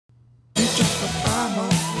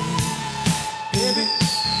Baby,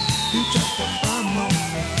 you dropped the bomb on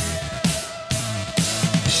me.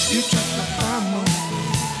 You dropped the bomb on me.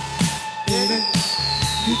 Baby,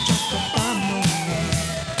 you dropped the bomb on me.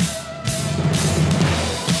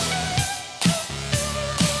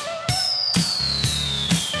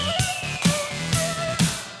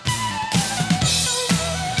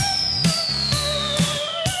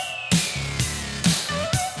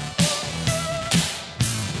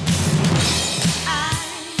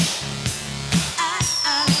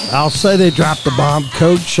 I'll say they dropped the bomb,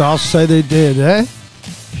 Coach. I'll say they did, eh?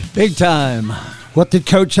 Big time. What did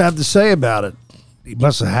Coach have to say about it? He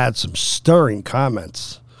must have had some stirring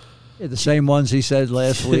comments. Yeah, the same ones he said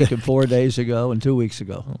last week and 4 days ago and 2 weeks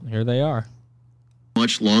ago. Well, here they are.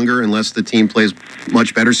 Much longer unless the team plays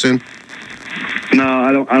much better soon? No,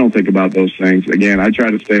 I don't think about those things. Again, I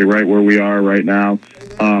try to stay right where we are right now.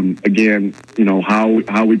 Again, you know, how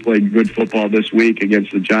we played good football this week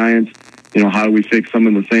against the Giants. You know, how do we fix some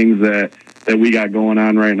of the things that we got going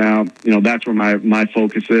on right now? You know, that's where my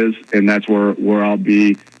focus is, and that's where I'll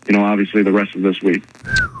be, you know, obviously the rest of this week.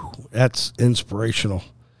 That's inspirational.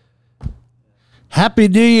 Happy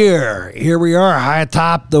New Year. Here we are high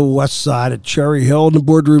atop the west side of Cherry Hill in the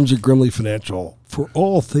boardrooms at Grimley Financial for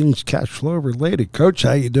all things cash flow related. Coach,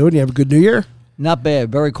 how you doing? You have a good New Year? Not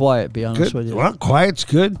bad. Very quiet, be honest Good. with you. Well, quiet's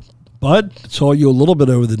good. Bud, saw you a little bit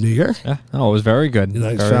over the New Year. Yeah, oh, it was very good.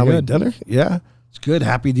 Nice very family good. dinner. Yeah, it's good.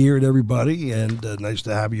 Happy New Year to everybody, and nice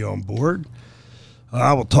to have you on board.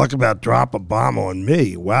 We'll talk about drop a bomb on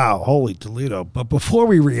me. Wow, holy Toledo. But before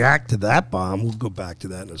we react to that bomb, we'll go back to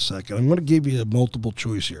that in a second. I'm going to give you a multiple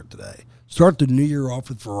choice here today. Start the New Year off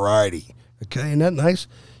with variety. Okay, isn't that nice?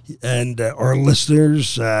 And our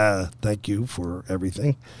listeners, thank you for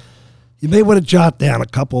everything. You may want to jot down a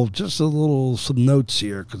couple, just some notes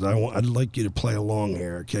here, because I'd like you to play along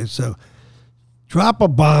here, okay? So, drop a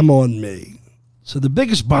bomb on me. So, the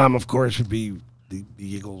biggest bomb, of course, would be the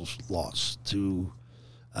Eagles' loss to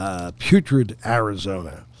putrid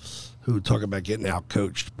Arizona, who talk about getting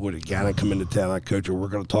out-coached. Boy, did Gannon come into town out-coach, and we're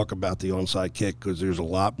going to talk about the onside kick, because there's a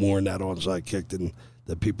lot more in that onside kick than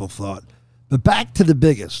people thought. But back to the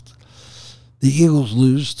biggest. The Eagles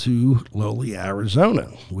lose to lowly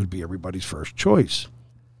Arizona, would be everybody's first choice.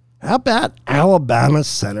 How about Alabama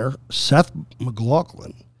center Seth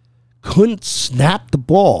McLaughlin couldn't snap the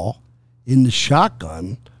ball in the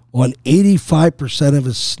shotgun on 85% of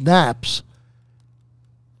his snaps?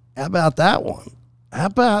 How about that one? How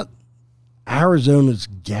about Arizona's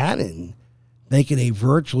Gannon making a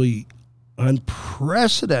virtually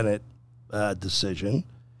unprecedented decision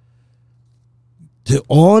to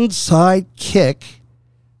onside kick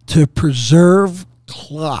to preserve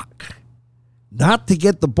clock, not to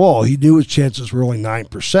get the ball. He knew his chances were only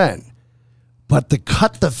 9%, but to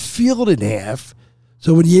cut the field in half.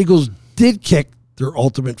 So when the Eagles did kick their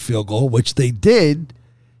ultimate field goal, which they did,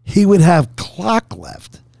 he would have clock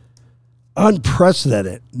left.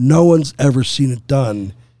 Unprecedented. No one's ever seen it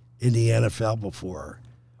done in the NFL before.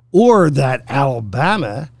 Or that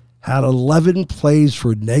Alabama had 11 plays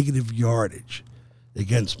for negative yardage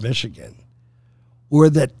against Michigan, or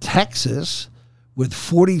that Texas, with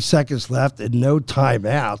 40 seconds left and no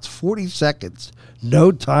timeouts, 40 seconds, no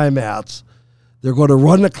timeouts, they're going to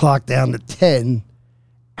run the clock down to 10,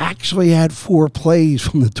 actually had 4 plays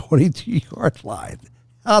from the 22-yard line.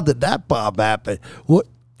 How did that bomb happen?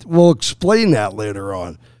 We'll explain that later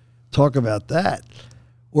on. Talk about that.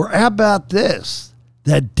 Or how about this?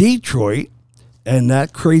 That Detroit and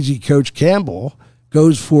that crazy Coach Campbell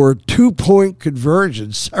goes for a 2-point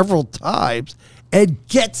conversion several times and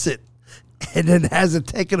gets it, and then has it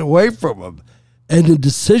taken away from him. And the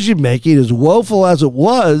decision-making, as woeful as it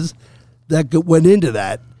was, that went into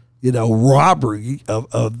that, robbery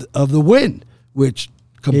of the win, which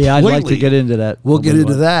completely... Yeah, I'd like to get into that. We'll get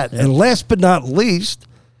into that. Yeah. And last but not least,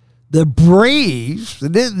 the Braves,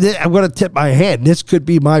 I'm going to tip my hand, this could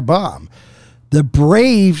be my bomb. The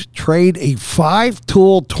Braves trade a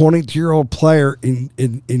 5-tool 22-year-old player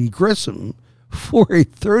in Grissom for a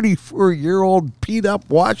 34-year-old beat-up,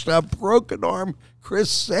 washed-up, broken arm Chris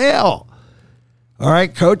Sale. All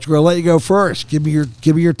right, Coach, we'll let you go first. Give me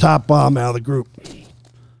your top bomb out of the group.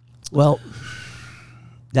 Well,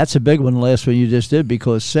 that's a big one, the last one you just did,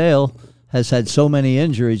 because Sale has had so many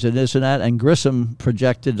injuries and this and that, and Grissom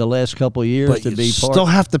projected the last couple of years but to be part. Still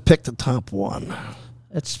have to pick the top one.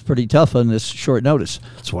 It's pretty tough on this short notice.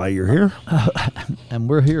 That's why you're here. And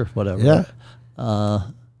we're here, whatever. Yeah. I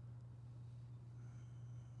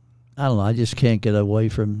don't know. I just can't get away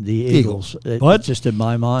from the Eagles. It's just in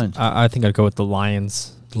my mind. I think I'd go with the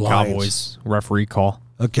Lions. Lions. Cowboys referee call.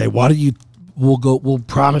 Okay, why do you We'll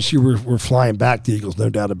promise you we're flying back to Eagles, no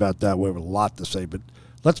doubt about that. We have a lot to say, but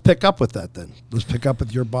let's pick up with that then. Let's pick up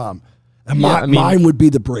with your bomb. And mine would be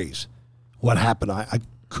the Braves. What happened? I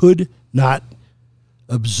could not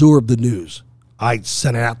absorb the news. I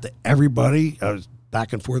sent it out to everybody. I was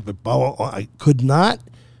back and forth with Bo. I could not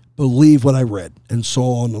believe what I read and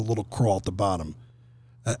saw on the little crawl at the bottom.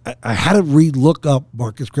 I had to look up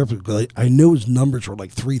Marcus Griffin because I knew his numbers were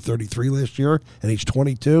like 333 last year, and he's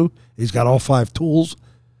 22. He's got all 5 tools.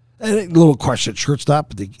 And a little question at shortstop,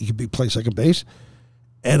 but he could play second base.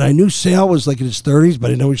 And I knew Sale was like in his 30s,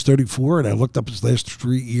 but I know he's 34. And I looked up his last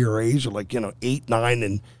 3 ERAs are like 8, 9,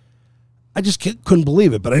 and I just couldn't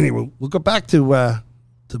believe it. But anyway, we'll go back to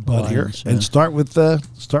Bud here and start with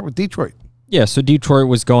Detroit. Yeah, so Detroit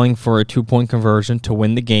was going for a 2-point conversion to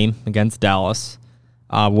win the game against Dallas.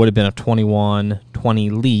 Would have been a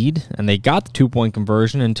 21-20 lead, and they got the 2-point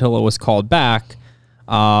conversion until it was called back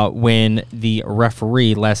when the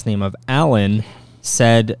referee, last name of Allen,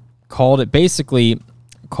 called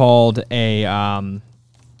a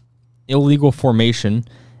illegal formation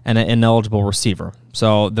and an ineligible receiver.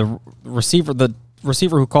 So the receiver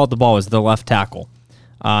who called the ball is the left tackle,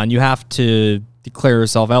 and you have to declare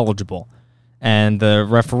yourself eligible. And the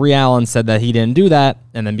referee, Allen, said that he didn't do that.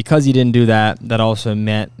 And then because he didn't do that, that also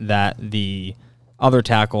meant that the other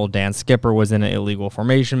tackle, Dan Skipper, was in an illegal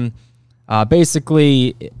formation.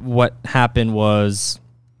 Basically, what happened was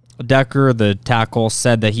Decker, the tackle,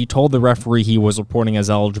 said that he told the referee he was reporting as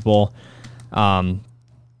eligible. And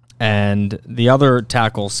the other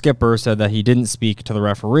tackle, Skipper, said that he didn't speak to the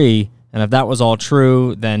referee. And if that was all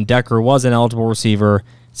true, then Decker was an eligible receiver.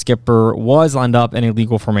 Skipper was lined up in a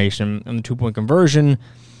legal formation, and the 2-point conversion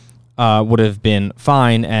would have been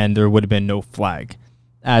fine, and there would have been no flag.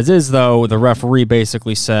 As is, though, the referee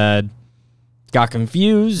basically got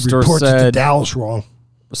confused Reports or said to Dallas wrong.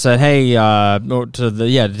 Said, hey,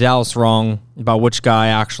 to Dallas wrong about which guy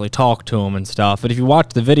actually talked to him and stuff. But if you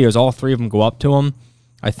watch the videos, all 3 of them go up to him.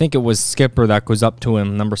 I think it was Skipper that goes up to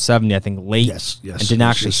him, number 70, I think, late, and didn't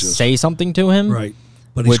actually say something to him. Right.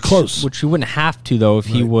 But he's close. Which he wouldn't have to, though, if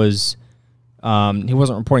he was he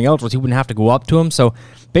wasn't reporting eligible. He wouldn't have to go up to him. So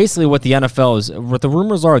basically what the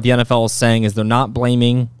rumors are, the NFL is saying is they're not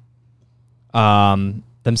blaming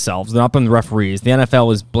themselves. They're not blaming the referees. The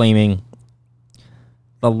NFL is blaming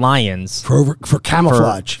the Lions for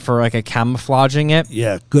camouflage. For like a camouflaging it.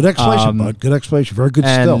 Yeah, good explanation, bud. Good explanation. Very good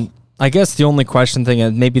still. I guess the only question thing,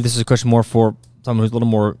 and maybe this is a question more for someone who's a little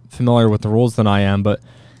more familiar with the rules than I am, but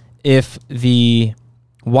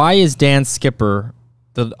why is Dan Skipper,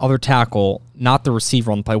 the other tackle, not the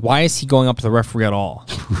receiver on the play? Why is he going up to the referee at all?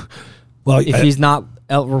 Well, if he's not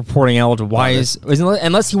reporting eligible,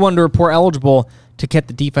 unless he wanted to report eligible to get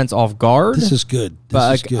the defense off guard? This is good.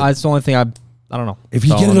 That's the only thing I don't know. If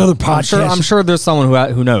you get another podcast, I'm sure there's someone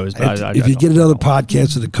who knows. But if you get another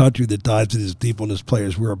podcast in the country that dives in as deep on this player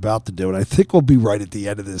as we're about to do, and I think we'll be right at the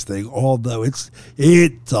end of this thing, although it's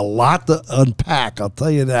a lot to unpack, I'll tell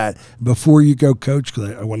you that. Before you go, Coach,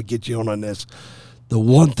 because I want to get you on this, the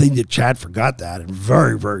one thing that Chad forgot that, and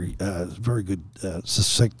very, very, very good,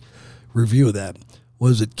 succinct review of that,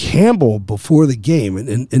 was that Campbell, before the game,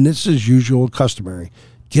 and this is usual and customary,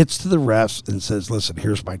 gets to the refs and says, listen,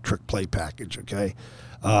 here's my trick play package, okay?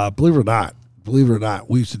 Believe it or not,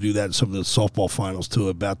 we used to do that in some of the softball finals, too,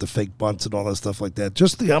 about the fake bunts and all that stuff like that.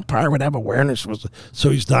 Just the umpire would have awareness,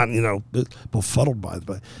 so he's not, befuddled by it.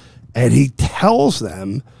 And he tells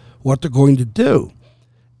them what they're going to do.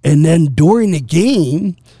 And then during the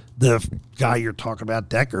game, the guy you're talking about,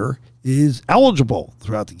 Decker, is eligible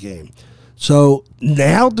throughout the game. So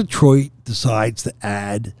now Detroit decides to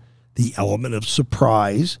add the element of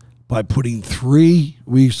surprise by putting 3,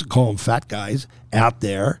 we used to call them fat guys, out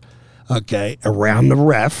there, okay, around the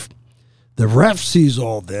ref. The ref sees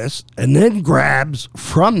all this and then grabs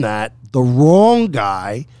from that the wrong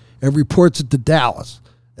guy and reports it to Dallas.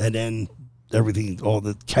 And then all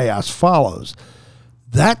the chaos follows.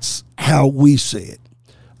 That's how we see it.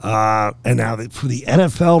 And now for the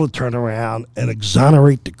NFL to turn around and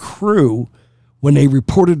exonerate the crew when they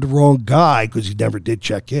reported the wrong guy because he never did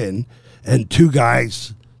check in, and 2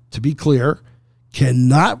 guys, to be clear,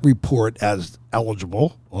 cannot report as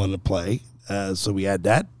eligible on the play. So we add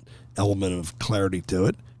that element of clarity to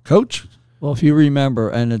it. Coach? Well, if you remember,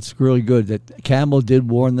 and it's really good, that Campbell did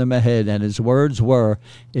warn them ahead, and his words were,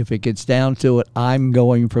 if it gets down to it, I'm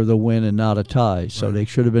going for the win and not a tie. So They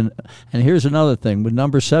should have been. And here's another thing, with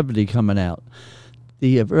number 70 coming out,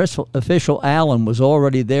 the official Allen was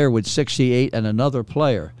already there with 68 and another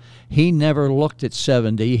player. He never looked at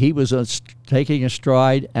 70. He was taking a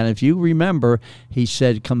stride, and if you remember, he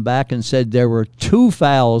said, come back and said there were 2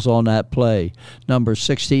 fouls on that play. Number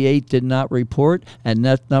 68 did not report, and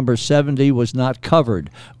that number 70 was not covered.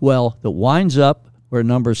 Well, it winds up where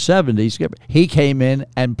number 70, he came in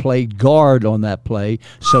and played guard on that play,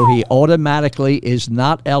 so he automatically is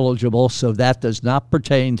not eligible, so that does not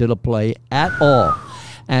pertain to the play at all.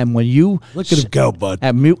 And when you Look at him go, bud.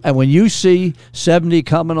 and when you see 70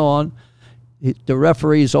 coming on, the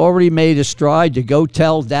referee's already made a stride to go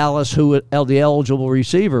tell Dallas who the eligible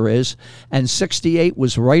receiver is, and 68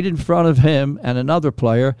 was right in front of him and another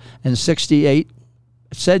player, and 68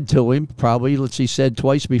 said to him, probably, he said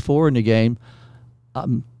twice before in the game,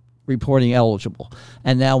 reporting eligible.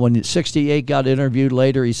 And now when 68 got interviewed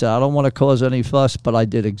later, he said, I don't want to cause any fuss, but I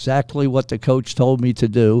did exactly what the coach told me to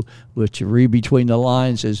do, which you read between the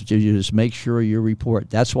lines is to just make sure you report.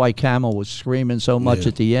 That's why Camel was screaming so much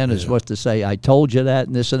at the end, is what to say, I told you that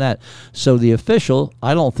and this and that. So the official,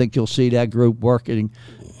 I don't think you'll see that group working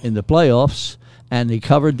in the playoffs. And he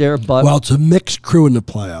covered their butt. Well, it's a mixed crew in the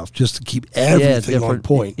playoffs, just to keep everything on different-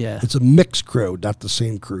 point. yeah. It's a mixed crew, not the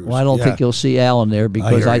same crew. Well, I don't think you'll see Allen there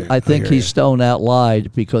because hear you. I think I hear he's you. Stone out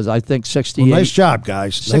lied because I think 68. Well, nice job,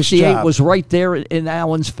 guys. Nice 68 job. was right there in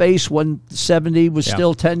Allen's face when 70 was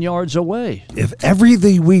still 10 yards away. If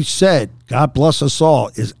everything we said, God bless us all,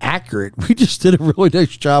 is accurate, we just did a really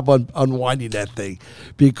nice job on unwinding that thing,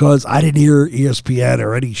 because I didn't hear ESPN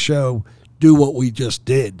or any show do what we just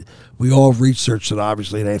did. We all researched it,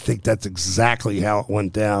 obviously, and I think that's exactly how it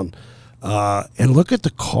went down. And look at the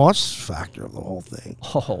cost factor of the whole thing.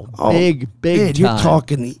 Oh, Man, big you're time.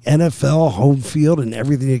 talking the NFL, home field, and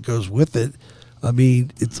everything that goes with it. I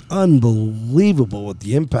mean, it's unbelievable what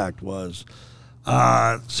the impact was.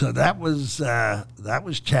 So that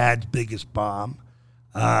was Chad's biggest bomb.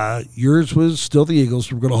 Yours was still the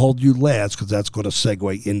Eagles. We're going to hold you last because that's going to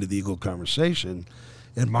segue into the Eagle conversation.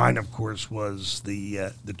 And mine, of course, was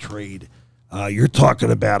the trade. You're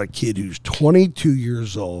talking about a kid who's 22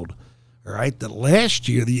 years old. All right, that last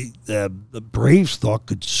year the Braves thought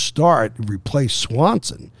could start and replace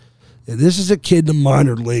Swanson. And this is a kid in the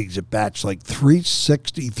minor leagues that bats like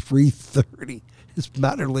 360, 330. His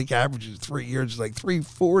minor league average is 3 years, like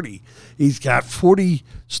 340. He's got 40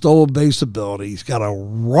 stolen base ability. He's got a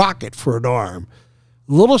rocket for an arm.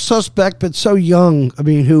 Little suspect, but so young. I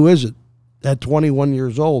mean, who is it? At 21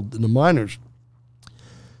 years old in the minors.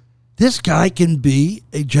 This guy can be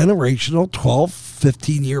a generational 12,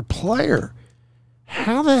 15-year player.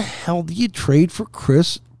 How the hell do you trade for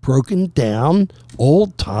Chris, broken down,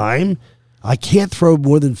 old time? I can't throw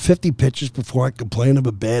more than 50 pitches before I complain of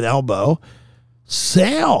a bad elbow.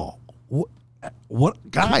 Sale. What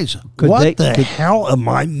guys, what the hell am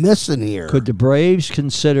I missing here? Could the Braves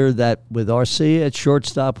consider that with Arcia at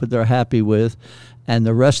shortstop, what they're happy with, and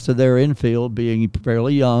the rest of their infield being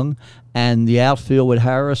fairly young, and the outfield with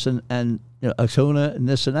Harris and Acuna and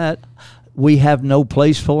this and that, we have no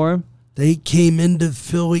place for him? They came into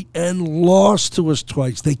Philly and lost to us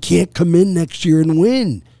twice. They can't come in next year and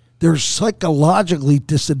win. They're psychologically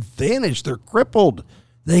disadvantaged. They're crippled.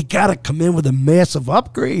 They got to come in with a massive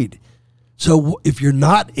upgrade. So if you're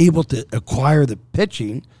not able to acquire the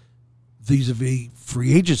pitching vis-a-vis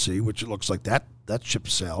free agency, which it looks like that ship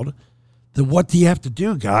sailed, then what do you have to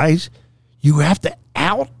do, guys? You have to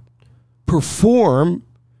outperform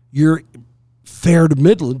your fair to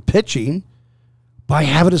middling pitching by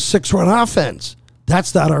having a 6-run offense.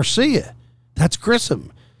 That's not Arcia. That's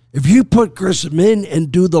Grissom. If you put Grissom in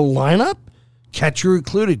and do the lineup, catcher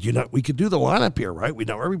included, we could do the lineup here, right? We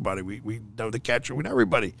know everybody. We know the catcher. We know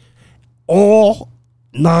everybody. All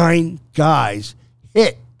 9 guys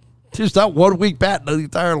hit. There's not one weak bat in the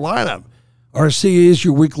entire lineup. Arcia is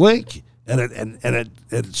your weak link, and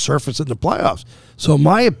it surfaced in the playoffs. So in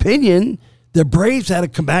my opinion, the Braves had to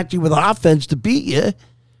come at you with offense to beat you,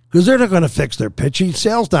 because they're not going to fix their pitching.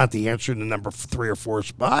 Sale's not the answer in the number 3 or 4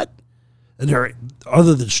 spot. And they're,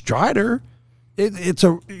 other than Strider, it's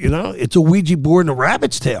a Ouija board and a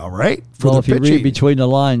rabbit's tail, right? Well, if you read between the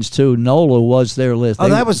lines too, Nola was their list. Oh,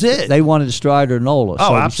 that was it. They wanted Strider, Nola. Oh,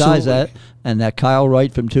 so absolutely. besides that, and that Kyle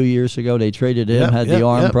Wright from 2 years ago, they traded him, had the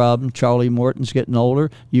arm problem. Charlie Morton's getting older.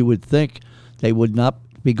 You would think they would not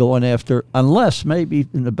be going after, unless maybe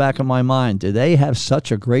in the back of my mind, do they have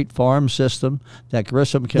such a great farm system that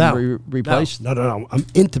Grissom can replace? No. I'm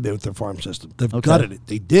intimate with their farm system. They've gutted it.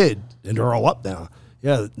 They did, and they're all up now.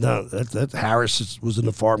 Yeah, no, that Harris was in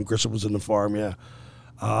the farm. Grissom was in the farm, yeah.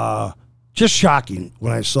 just shocking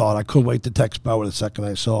when I saw it. I couldn't wait to text Bo the second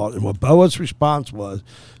I saw it. And what Bo's response was,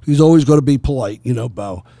 he's always going to be polite,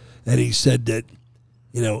 Bo. And he said that,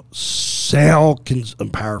 Sale can, I'm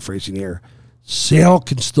paraphrasing here, Sale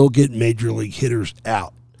can still get major league hitters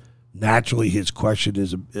out. Naturally, his question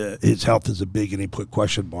is, his health is a big, and he put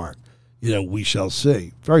question mark. We shall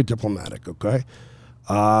see. Very diplomatic, okay?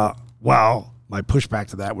 Well, my pushback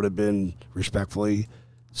to that would have been, respectfully,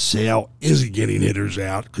 Sale isn't getting hitters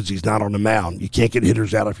out because he's not on the mound. You can't get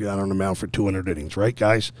hitters out if you're not on the mound for 200 innings, right,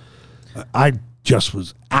 guys? I just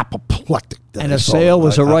was apoplectic. And if Sale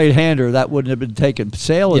was a right-hander, that wouldn't have been taken.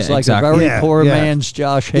 Sale is like a very poor man's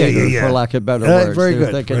Josh Hader, for lack of better words. Very They're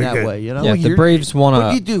good. thinking Very that good. way, Yeah, if the Braves want What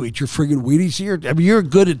do you do? Eat your friggin' Wheaties here? I mean, you're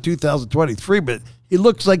good at 2023, but it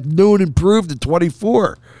looks like new and improved at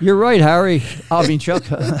 24. You're right, Harry. I mean, Chuck.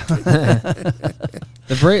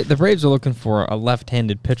 The Braves are looking for a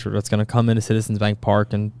left-handed pitcher that's going to come into Citizens Bank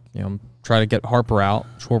Park and try to get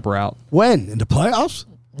Schwarber out. When? In the playoffs?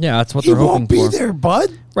 Yeah, that's what He they're hoping won't be for. there, bud.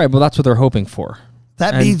 Right, well, that's what they're hoping for.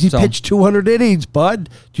 That And means he so- pitched 200 innings, bud.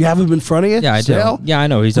 Do you have him in front of you? Yeah, I Sale? do. Yeah, I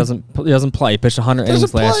know. He doesn't play. He pitched 100 innings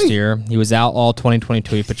Doesn't last play. year. He was out all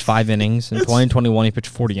 2022. He pitched 5 innings. In 2021, he pitched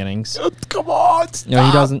 40 innings. Come on,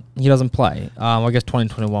 stop. He doesn't play. I guess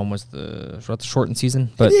 2021 was the shortened season,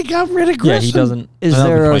 but You got rid of Grissom. yeah, he doesn't. Is that'll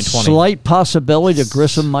be there a 2020. slight possibility that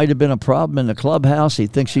Grissom might have been a problem in the clubhouse? He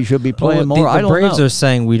thinks he should be playing Well, more. I the don't Braves know. are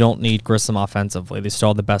saying we don't need Grissom offensively. They still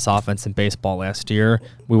had the best offense in baseball last year.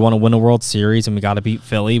 We want to win a World Series, and we got to beat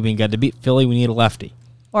Philly. We got to beat Philly. We need a lefty.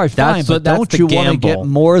 All right, That's fine, what- but that's don't the you want to get gamble.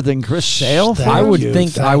 more than Chris Sale? Thank I would you,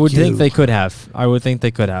 think. I thank would think you. they could have. I would think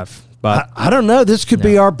they could have. But I don't know. This could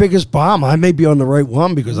be our biggest bomb. I may be on the right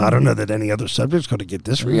one because I don't know that any other subject's going to get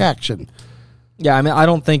this reaction. yeah, I mean, I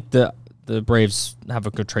don't think the Braves have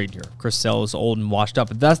a good trade here. Chris Sale is old and washed up.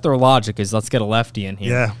 But that's their logic: is let's get a lefty in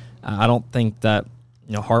here. Yeah. I don't think that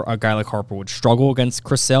a guy like Harper would struggle against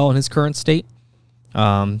Chris Sale in his current state.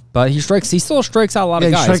 But he still strikes out a lot Yeah,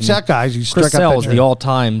 of he guys. strikes I mean, out guys. He Chris struck out Sale is pitcher. the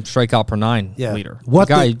all-time strikeout per 9 Yeah. leader. What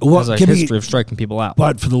the guy the- what- has a give me- history of striking people out.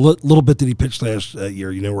 But for the little bit that he pitched last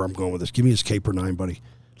year, you know where I'm going with this. Give me his K per 9, buddy.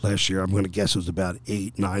 Last year, I'm going to guess it was about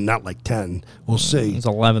 8, 9, not like 10. We'll It see. was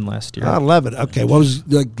 11 last year. 11. Okay, what was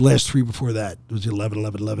the last 3 before that? Was it 11,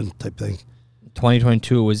 11, 11 type thing?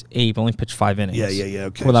 2022 it was 8, but only pitched 5 innings. Yeah,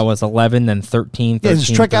 okay. Well, that was 11, then 13, Yeah, 13, he's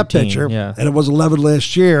a strikeout 13. pitcher, Yeah. and it was 11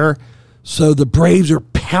 last year. So the Braves are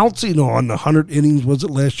pouncing on the 100 innings, was it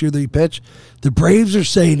last year that he pitched? The Braves are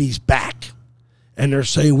saying he's back, and they're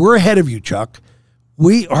saying, we're ahead of you, Chuck.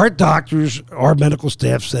 Our doctors, our medical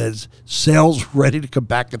staff says Sale's ready to come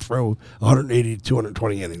back and throw 180 to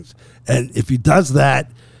 220 innings. And if he does that,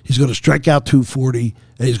 he's going to strike out 240,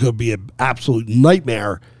 and he's going to be an absolute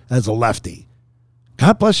nightmare as a lefty.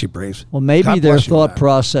 God bless you, Braves. Well, maybe God their bless you, thought man.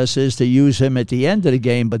 process is to use him at the end of the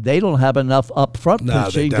game, but they don't have enough up front No, they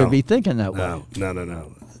pitching to don't. be thinking that way.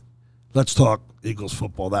 No. Let's talk Eagles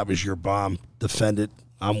football. That was your bomb. Defend it.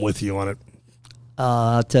 I'm with you on it.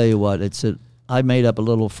 I'll tell you what, I made up a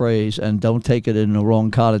little phrase, and don't take it in the wrong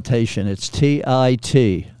connotation. It's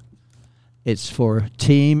TIT. It's for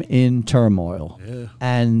team in turmoil. Yeah.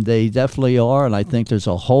 And they definitely are, and I think there's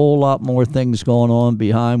a whole lot more things going on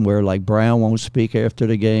behind where, like, Brown won't speak after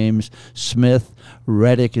the games, Smith,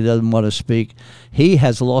 Reddick doesn't want to speak. He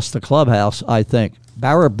has lost the clubhouse, I think.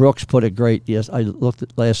 Barrett Brooks put it great. Yes, I looked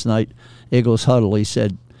at last night, Eagles huddle. He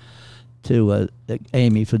said to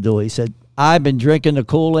Amy Fadul, he said, I've been drinking the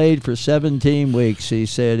Kool-Aid for 17 weeks. He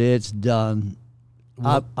said, it's done.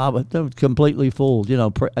 I was completely fooled,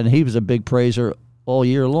 and he was a big praiser all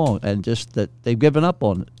year long, and just that they've given up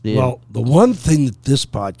on it. Well, the one thing that this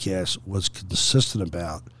podcast was consistent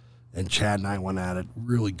about, and Chad and I went at it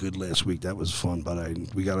really good last week. That was fun, but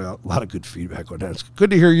we got a lot of good feedback on that. It's good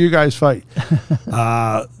to hear you guys fight.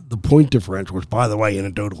 The point differential, which, by the way,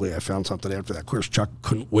 anecdotally, I found something after that. Of course, Chuck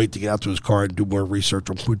couldn't wait to get out to his car and do more research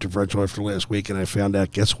on point differential after last week, and I found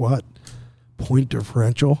out, guess what? Point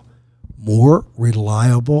differential, more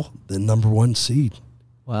reliable than number 1 seed.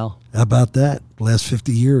 Wow. How about that? Last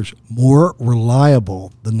 50 years, more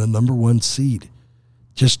reliable than the number 1 seed.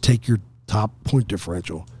 Just take your top point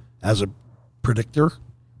differential as a predictor,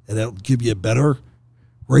 and it'll give you a better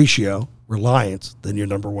ratio, reliance, than your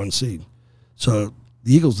number 1 seed. So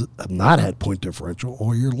the Eagles have not had point differential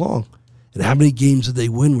all year long. And how many games did they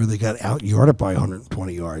win where they got out-yarded by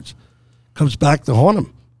 120 yards? Comes back to haunt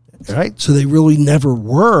them, right? So they really never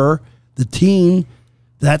were the team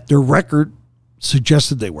that their record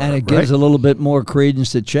suggested they were. And it right? gives a little bit more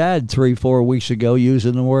credence to Chad 3-4 weeks ago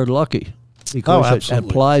using the word lucky, because it absolutely.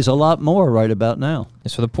 applies a lot more right about now.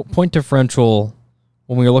 So the point differential,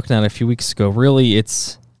 when we were looking at it a few weeks ago, really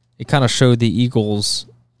it's it kind of showed the Eagles,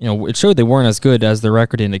 it showed they weren't as good as their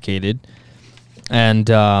record indicated. And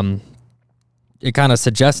it kind of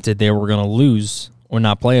suggested they were going to lose or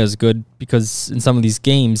not play as good because in some of these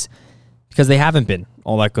games, because they haven't been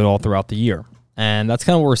all that good all throughout the year. And that's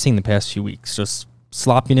kind of what we're seeing the past few weeks, just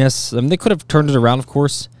sloppiness. I mean, they could have turned it around, of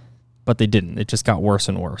course, but they didn't. It just got worse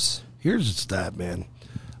and worse. Here's a stat, man.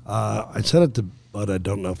 I sent it to Bud. I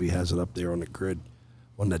don't know if he has it up there on the grid,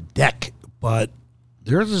 on the deck, but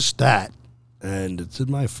there's a stat, and it's in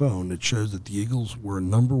my phone, that shows that the Eagles were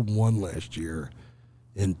number 1 last year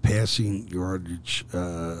in passing yardage,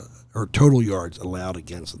 or total yards allowed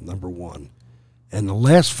against them, number 1. And the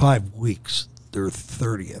last 5 weeks, they're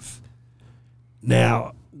 30th.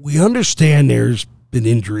 Now, we understand there's been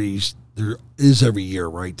injuries. There is every year,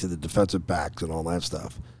 right, to the defensive backs and all that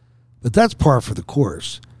stuff. But that's par for the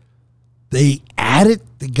course. They added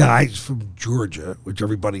the guys from Georgia, which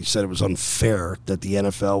everybody said it was unfair that the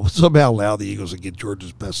NFL would somehow allow the Eagles to get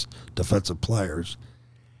Georgia's best defensive players.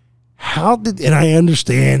 And I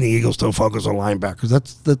understand the Eagles don't focus on linebackers.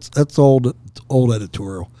 That's old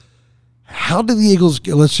editorial. How did the Eagles,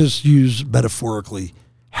 let's just use metaphorically,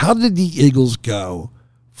 how did the Eagles go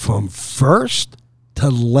from first to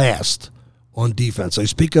last on defense? I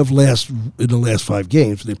speak of in the last 5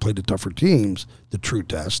 games, they played the tougher teams, the true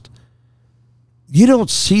test. You don't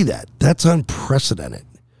see that. That's unprecedented.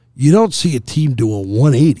 You don't see a team do a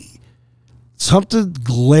 180. Something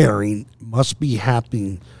glaring must be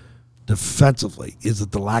happening defensively. Is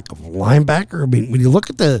it the lack of linebacker? I mean, when you look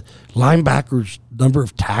at the linebackers' number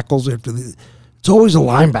of tackles it's always a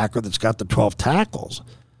linebacker that's got the 12 tackles.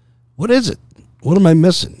 What is it? What am I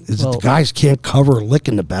missing? Is it the guys can't cover a lick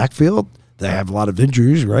in the backfield? They have a lot of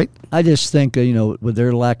injuries, right? I just think, with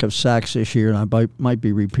their lack of sacks this year, and I might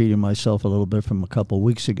be repeating myself a little bit from a couple of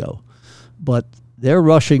weeks ago, but they're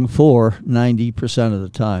rushing 90% of the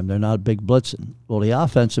time. They're not big blitzing. Well, the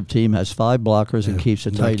offensive team has 5 blockers and keeps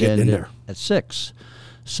a tight end at 6.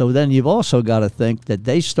 So then you've also got to think that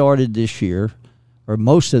they started this year, or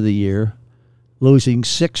most of the year, losing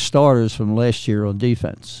 6 starters from last year on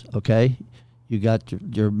defense, okay? You got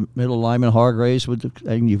your middle lineman Hargraves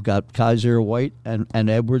and you've got Kaiser White and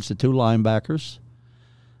Edwards, the 2 linebackers.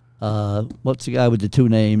 What's the guy with the 2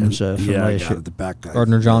 names from last year? The back guy.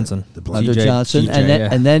 Gardner Johnson. Gardner Johnson.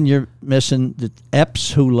 And then you're missing the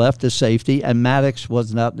Epps, who left the safety, and Maddox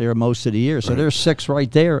was not there most of the year. So there's 6 right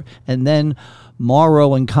there. And then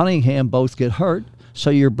Morrow and Cunningham both get hurt. So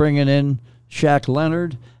you're bringing in Shaq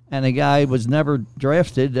Leonard, and a guy was never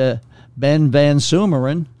drafted, Ben Van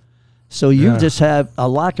Sumeren. So you just have a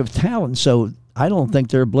lack of talent. So I don't think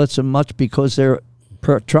they're blitzing much because they're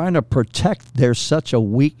trying to protect their such a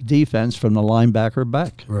weak defense from the linebacker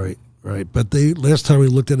back. Right. But last time we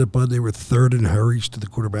looked at it, Bud, they were 3rd in hurries to the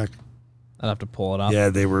quarterback. I'd have to pull it up. Yeah,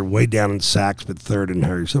 they were way down in sacks, but 3rd in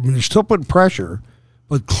hurries. I mean, they're still putting pressure,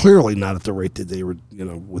 but clearly not at the rate that they were,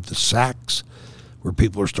 with the sacks, where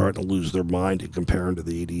people are starting to lose their mind and comparing to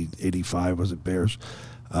the 85, was it Bears?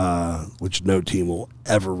 Which no team will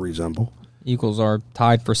ever resemble. Eagles are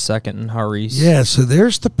tied for 2nd in hurries. Yeah, so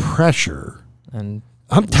there's the pressure. And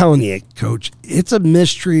I'm telling you, Coach, it's a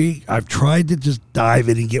mystery. I've tried to just dive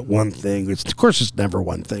in and get one thing. Of course, it's never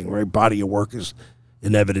one thing, right? Body of work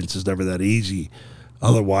and evidence is never that easy.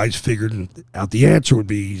 Otherwise, figuring out the answer would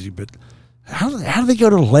be easy. But how do they go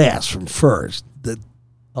to last from first?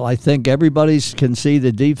 Well, I think everybody can see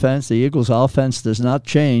the defense. The Eagles' offense does not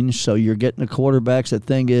change, so you're getting the quarterbacks. The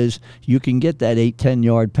thing is, you can get that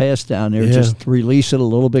 8-10-yard pass down there. Just release it a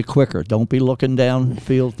little bit quicker. Don't be looking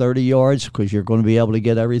downfield 30 yards because you're going to be able to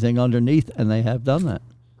get everything underneath, and they have done that.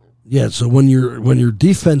 Yeah, so when your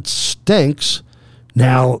defense stinks,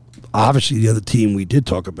 now obviously the other team, we did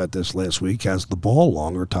talk about this last week, has the ball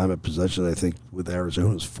longer. Time of possession, I think, with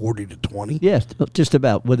Arizona is 40-20. Yeah, just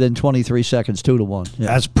about within 23 seconds, 2-1.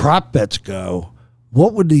 Yeah. As prop bets go,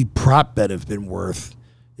 what would the prop bet have been worth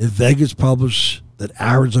if Vegas published that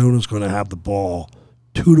Arizona's going to have the ball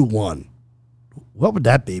 2-1? What would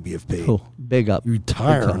that baby have paid? Oh, big up. You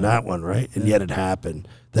retire on that one, right? And yet it happened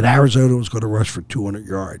that Arizona was going to rush for 200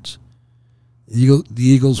 yards. The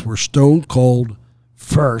Eagles were stone cold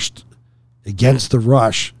first against the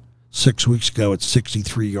rush 6 weeks ago at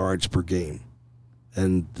 63 yards per game.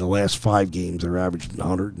 And the last 5 games, they're averaging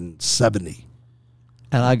 170.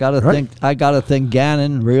 And I gotta think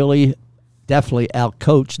Gannon really definitely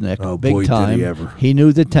outcoached Nick big time. Did he ever. He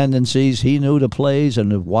knew the tendencies, he knew the plays,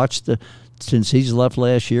 and have watched since he's left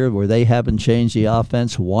last year where they haven't changed the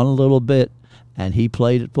offense one little bit, and he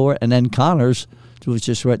played it for it. And then Connors was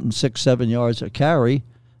just running 6-7 yards a carry,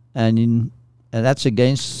 and And that's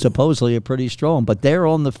against supposedly a pretty strong. But they're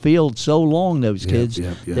on the field so long, those kids.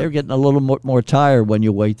 They're getting a little more tired when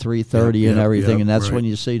you wait 3:30 and everything, and that's when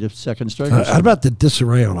you see the second stringers. How about the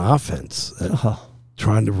disarray on offense?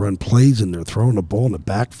 Trying to run plays, and they're throwing the ball in the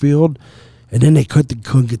backfield, and then they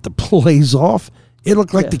couldn't get the plays off. It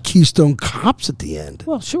looked like the Keystone Cops at the end.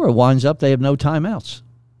 Well, sure, it winds up they have no timeouts.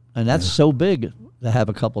 And that's so big to have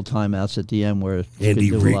a couple timeouts at the end where Andy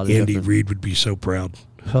Reid would be so proud.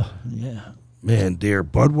 Yeah. Man, dear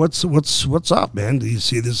Bud, what's up, man? Do you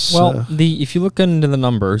see this? Well, if you look into the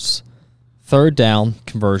numbers, third down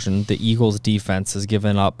conversion, the Eagles' defense has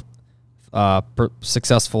given up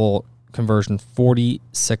successful conversion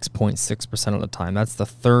 46.6% of the time. That's the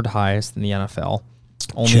third highest in the NFL,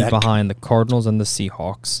 only behind the Cardinals and the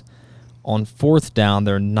Seahawks. On fourth down,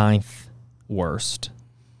 they're ninth worst,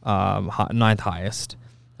 ninth highest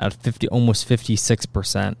at almost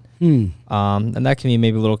 56%. And that can be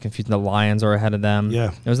maybe a little confusing. The Lions are ahead of them.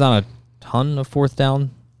 Yeah. There's not a ton of fourth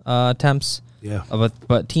down attempts. Yeah.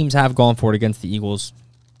 But teams have gone for it against the Eagles,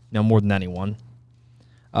 more than anyone.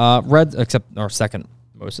 Second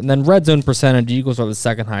most. And then red zone percentage, the Eagles are the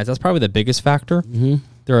second highest. That's probably the biggest factor. Mm-hmm.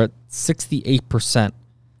 They're at 68%.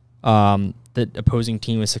 The opposing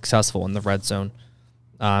team is successful in the red zone.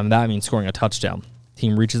 That means scoring a touchdown.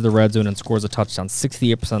 Team reaches the red zone and scores a touchdown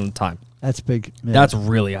 68% of the time. That's big. Yeah. That's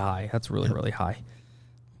really high. That's really high.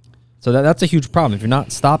 So that's a huge problem. If you're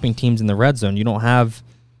not stopping teams in the red zone, you don't have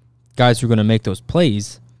guys who are going to make those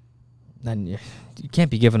plays, then you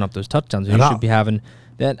can't be giving up those touchdowns. You should be having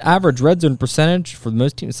that average red zone percentage for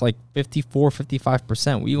most teams. It's like 54,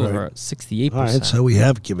 55%. We are at 68%. All right, so we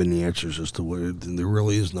have given the answers as to where there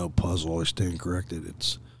really is no puzzle. I stand corrected.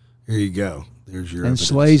 It's here you go. There's your evidence.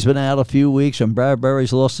 Slay's been out a few weeks, and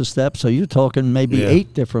Bradbury's lost a step. So you're talking maybe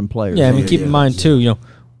 8 different players. Yeah, I mean, keep in mind too.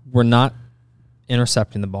 We're not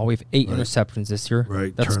intercepting the ball. We have 8 interceptions this year.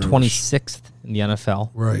 Right, that's turnovers. 26th in the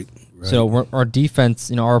NFL. Right. So our defense,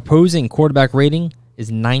 our opposing quarterback rating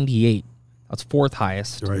is 98. That's 4th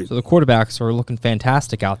highest. Right. So the quarterbacks are looking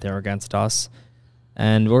fantastic out there against us,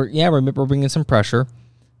 and we're bringing some pressure,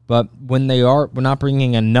 but when we're not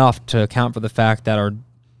bringing enough to account for the fact that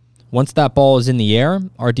once that ball is in the air,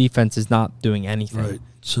 our defense is not doing anything. Right.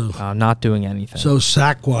 So not doing anything. So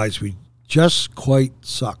sack wise, we just quite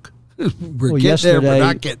suck. We're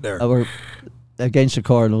not getting there. Against the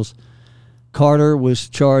Cardinals, Carter was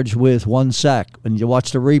charged with 1 sack. When you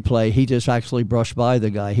watch the replay, he just actually brushed by the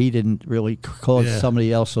guy. He didn't really cause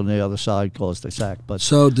somebody else on the other side caused the sack. But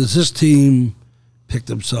so does this team pick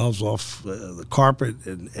themselves off the carpet?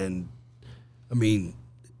 And I mean,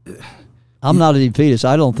 I'm not a defeatist.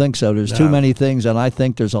 I don't think so. There's too many things, and I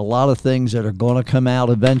think there's a lot of things that are going to come out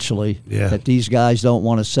eventually that these guys don't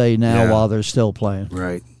want to say now while they're still playing.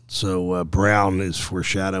 Right. So Brown is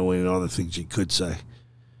foreshadowing all the things he could say.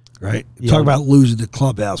 Right. Yeah. Talk about losing the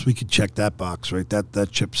clubhouse. We could check that box, right? That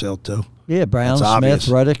chip sale too. Yeah, Brown, Smith,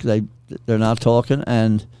 Reddick. They're not talking,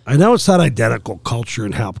 and I know it's not identical culture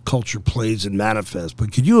and how culture plays and manifests,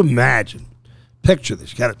 but could you imagine? Picture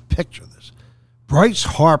this. You got to picture this. Bryce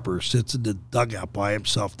Harper sits in the dugout by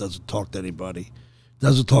himself, doesn't talk to anybody,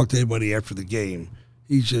 doesn't talk to anybody after the game.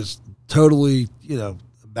 He's just totally,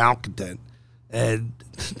 malcontent. And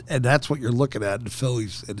that's what you're looking at in the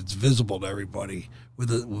Phillies, and it's visible to everybody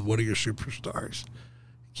with one of your superstars.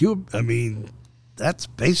 That's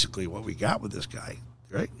basically what we got with this guy,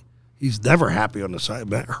 right? He's never happy on the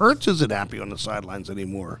side. Hurts isn't happy on the sidelines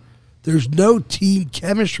anymore. There's no team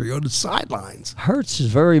chemistry on the sidelines. Hurts is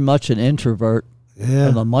very much an introvert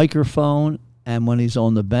on the microphone and when he's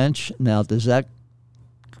on the bench. Now, does that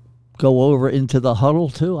go over into the huddle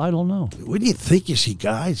too? I don't know. What do you think? You see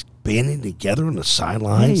guys banding together on the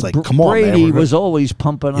sidelines? Hey, Come on, man. Brady was always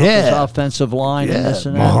pumping up his offensive line and this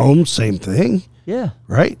and that. Mahomes, same thing. Yeah.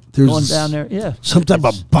 Right? There's going down there, some type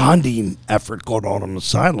of bonding effort going on the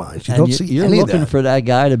sidelines. You don't see you're any of looking that. for that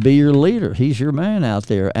guy to be your leader. He's your man out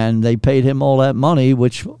there. And they paid him all that money,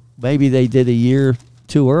 which maybe they did a year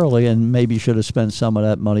too early and maybe should have spent some of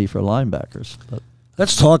that money for linebackers. But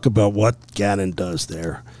let's talk about what Gannon does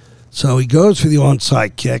there. So he goes for the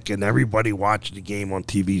onside kick, and everybody watching the game on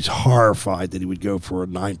TV is horrified that he would go for a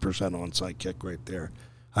 9% onside kick right there.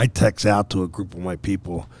 I text out to a group of my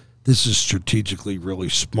people, this is strategically really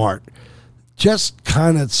smart. Just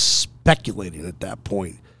kind of speculating at that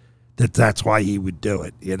point that that's why he would do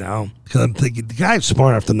it, Because I'm thinking the guy's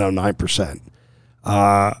smart enough to know 9%.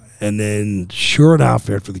 And then sure enough,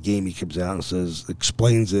 after the game, he comes out and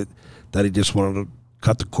explains it, that he just wanted to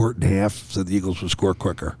cut the court in half so the Eagles would score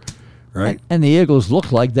quicker. right? And the Eagles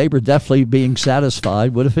looked like they were definitely being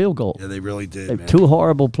satisfied with a field goal. Yeah, they really did, man. Two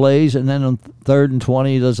horrible plays, and then on 3rd and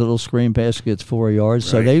 20, does a little screen pass, gets 4 yards.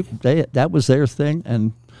 So Right. they that was their thing.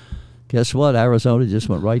 And guess what? Arizona just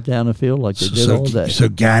went right down the field like they did all day. So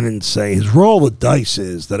Gannon's saying his roll of the dice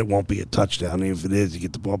is that it won't be a touchdown. Even if it is, you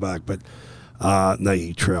get the ball back. But no,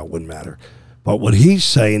 you trail, wouldn't matter. But what he's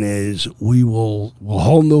saying is we'll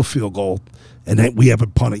hold no field goal, and then we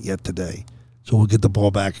haven't punted yet today. So we'll get the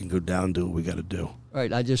ball back and go down and do what we got to do.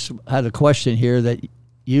 Right. I just had a question here that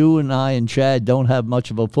you and I and Chad don't have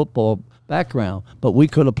much of a football background, but we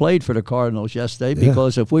could have played for the Cardinals yesterday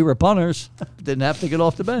because if we were punters, didn't have to get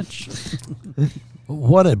off the bench.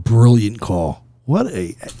 What a brilliant call. What a,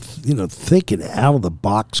 thinking out of the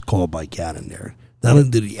box call by Gannon there. Not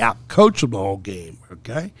only did he out-coach him the whole game,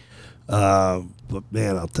 okay? But,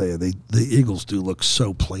 man, I'll tell you, the Eagles do look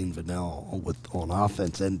so plain vanilla on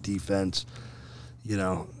offense and defense.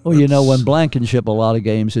 Well, when Blankenship a lot of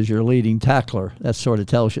games is your leading tackler, that sort of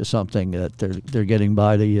tells you something that they're getting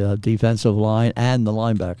by the defensive line and the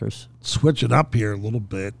linebackers. Switching up here a little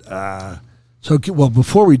bit.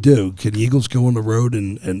 Before we do, can the Eagles go on the road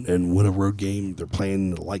and win a road game? They're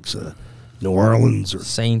playing the likes of New Orleans or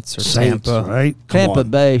Saints or Saints, Tampa. right? Tampa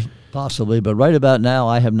Bay, possibly, but right about now,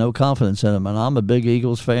 I have no confidence in them, and I'm a big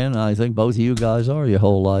Eagles fan, and I think both of you guys are your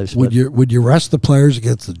whole lives. Would you rest the players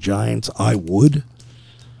against the Giants? I would.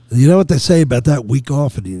 You know what they say about that week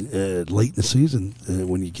off late in the season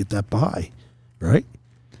when you get that bye, right?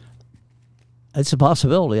 It's a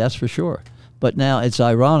possibility, that's for sure. But now it's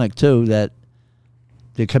ironic, too, that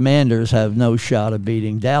the Commanders have no shot of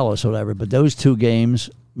beating Dallas or whatever, but those two games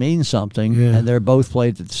mean something, and they're both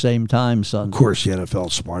played at the same time Sunday. Of course, the NFL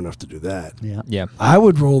is smart enough to do that. Yeah. I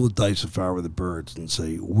would roll the dice if I were the Birds and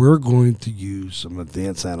say, we're going to use some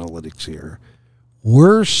advanced analytics here.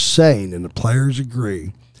 We're saying, and the players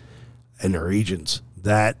agree, and their agents,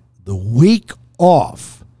 that the week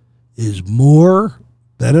off is more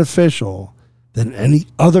beneficial than any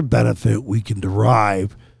other benefit we can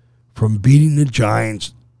derive from beating the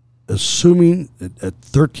Giants, assuming that a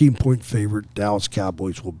 13-point favorite Dallas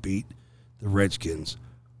Cowboys will beat the Redskins.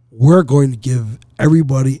 We're going to give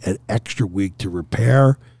everybody an extra week to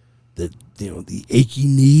repair the achy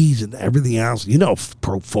knees and everything else.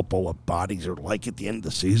 Pro football, what bodies are like at the end of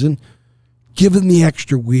the season. Give them the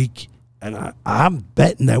extra week, and I'm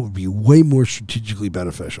betting that would be way more strategically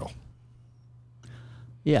beneficial.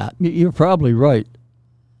 Yeah, you're probably right.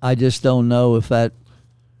 I just don't know if that.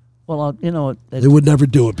 Well, they would never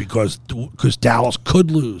do it because Dallas could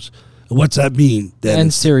lose. What's that mean?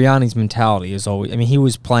 And Sirianni's mentality is always. I mean, he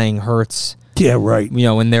was playing Hurts. Yeah, right.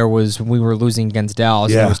 When we were losing against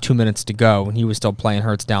Dallas, there was 2 minutes to go, and he was still playing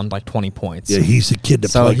Hurts down like 20 points. Yeah, he's the kid to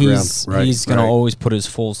so play he's going to always put his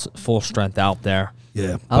full strength out there.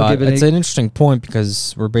 Yeah, it's an interesting point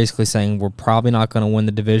because we're basically saying we're probably not going to win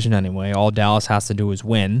the division anyway. All Dallas has to do is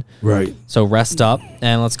win. Right. So rest up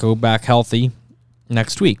and let's go back healthy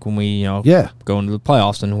next week when we go into the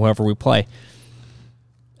playoffs and whoever we play.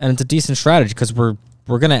 And it's a decent strategy because we're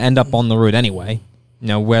going to end up on the road anyway.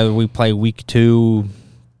 Whether we play week 2,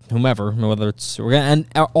 whomever, whether it's we're going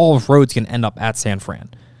to all roads can end up at San Fran.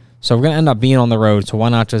 So we're going to end up being on the road. So why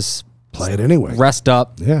not just play it anyway? Rest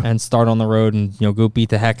up and start on the road and go beat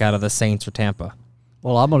the heck out of the Saints or Tampa.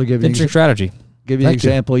 Well, I'm going to give you interesting strategy. Give you an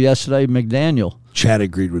example. Yesterday, McDaniel, Chad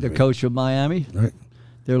agreed with the me. coach of Miami. Right.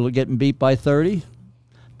 They're getting beat by 30.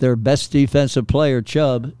 Their best defensive player,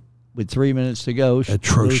 Chubb, with 3 minutes to go,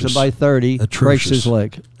 atrocious, losing by 30, breaks his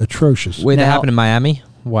leg. Atrocious. Wait, that happened in Miami?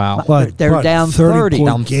 Wow. They're down 30.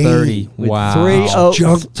 Down 30. Wow.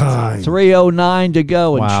 Junk time. 3:09 to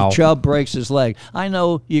go, and Wow. Chubb breaks his leg. I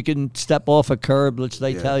know you can step off a curb, which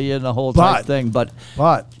they tell you, and the whole type thing, but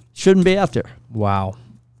shouldn't be out there. Wow.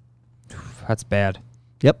 That's bad.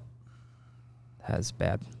 Yep. That's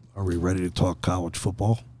bad. Are we ready to talk college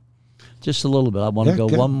football? Just a little bit. I want to go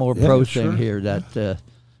one more pro thing here that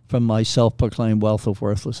from my self-proclaimed wealth of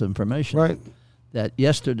worthless information. Right. That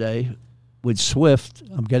yesterday with Swift,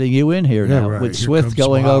 I'm getting you in here now, right. with Here Swift comes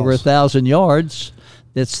going Miles. over 1,000 yards,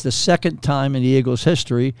 it's the second time in the Eagles'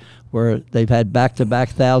 history where they've had back-to-back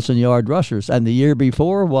 1,000-yard rushers. And the year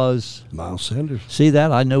before was... Miles Sanders. See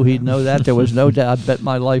that? I knew he'd know that. There was no doubt. I bet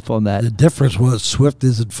my life on that. The difference was Swift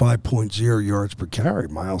is at 5.0 yards per carry.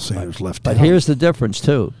 Miles Sanders left But down. here's the difference,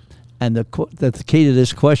 too. And the key to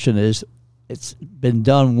this question is it's been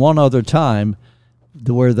done one other time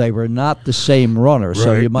where they were not the same runner.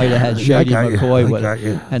 So you might have had Shaggy McCoy with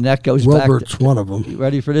it. And that goes Wilbert's back to... one of them. You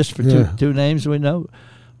ready for this? For two names we know?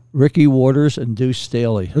 Ricky Waters and Deuce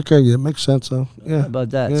Staley. Okay, yeah, makes sense, though. Yeah. How about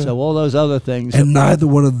that? Yeah. So all those other things... And neither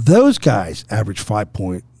one of those guys averaged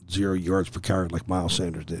 5.0 0 yards per carry like Miles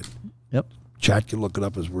Sanders did. Yep. Chad can look it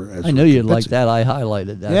up as we're. I know you'd like that. I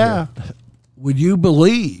highlighted that. Yeah. here. Would you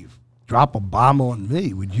believe, drop a bomb on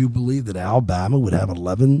me, would you believe that Alabama would have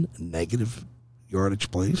 11 negative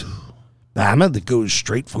yardage plays? Bama that goes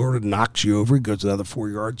straight forward and knocks you over, goes another 4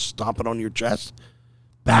 yards, stomping on your chest.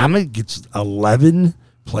 Bama gets 11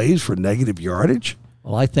 plays for negative yardage.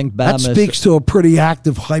 Well, I think That Bama speaks to a pretty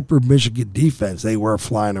active, hyper Michigan defense. They were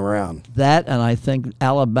flying around. that, and I think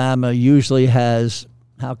Alabama usually has,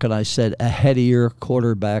 how can I say, a headier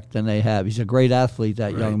quarterback than they have. He's a great athlete,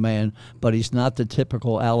 that young man, but he's not the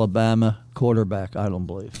typical Alabama quarterback, I don't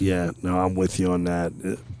believe. Yeah, no, I'm with you on that.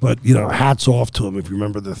 But, you know, hats off to him. If you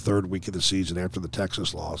remember the third week of the season after the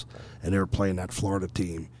Texas loss, and they were playing that Florida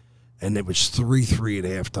team, and it was 3-3 at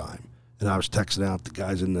halftime. And I was texting out the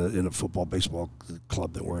guys in the football, baseball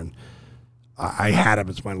club that were in. I had him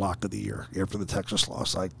as my lock of the year. After the Texas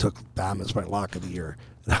loss, I took Bama as my lock of the year.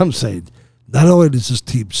 And I'm saying, not only does this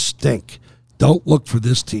team stink, don't look for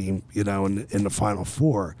this team, you know, in the Final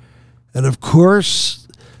Four. And, of course,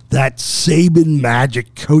 that Saban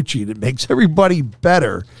magic coaching, it makes everybody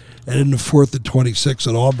better. And in the 4th and 26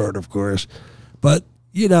 at Auburn, of course. But,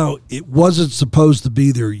 you know, it wasn't supposed to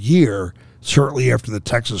be their year. Certainly after the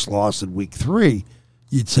Texas loss in week 3,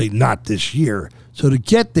 you'd say not this year. So to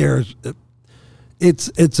get there, it's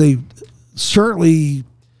a certainly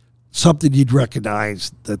something you'd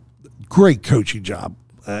recognize. That great coaching job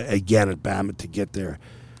again at Bama to get there.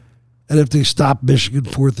 And if they stop Michigan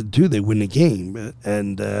 4th and 2, they win the game.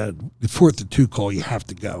 And the 4th and 2 call, you have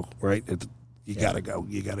to go, right? You got to go.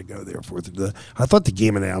 You got to go there. 4th and 2. I thought the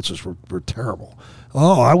game announcers were terrible.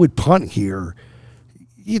 Oh, I would punt here.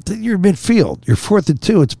 You're midfield. You're 4th and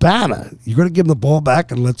 2. It's Bama. You're going to give them the ball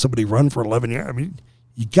back and let somebody run for 11 yards. I mean,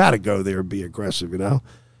 you got to go there and be aggressive, you know.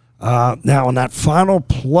 Now, on that final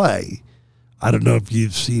play, I don't know if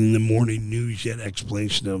you've seen the morning news yet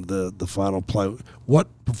explanation of the final play.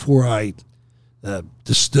 Before I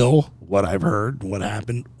distill what I've heard, what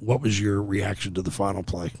happened, what was your reaction to the final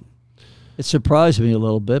play? It surprised me a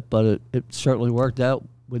little bit, but it certainly worked out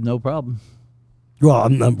with no problem. Well,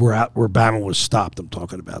 where Bama was stopped. I'm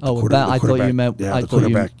talking about. I thought you meant. Yeah, I the thought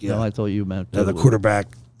quarterback. No, I thought you meant. The quarterback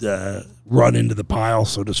run into the pile,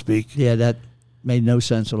 so to speak. Yeah, that made no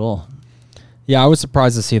sense at all. Yeah, I was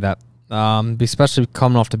surprised to see that, especially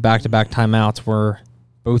coming off the back-to-back timeouts where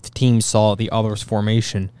both teams saw the other's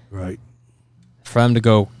formation. Right. For them to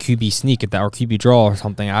go QB sneak at that or QB draw or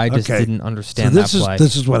something, I just didn't understand that play.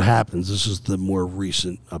 This is what happens. This is the more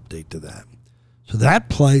recent update to that. So that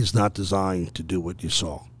play is not designed to do what you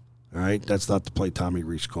saw. All right? That's not the play Tommy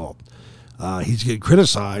Rees called. He's getting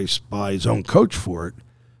criticized by his own coach for it.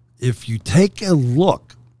 If you take a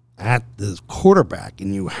look at the quarterback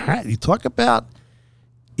and you talk about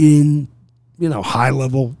in, you know,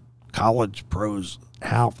 high-level college pros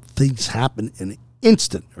how things happen in an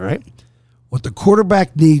instant, all right? What the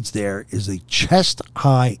quarterback needs there is a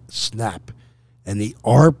chest-high snap, and the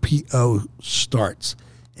RPO starts.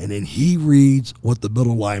 And then he reads what the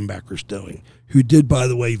middle linebacker's doing, who did, by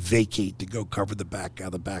the way, vacate to go cover the back out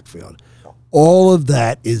of the backfield. All of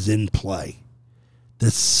that is in play. The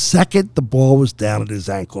second the ball was down at his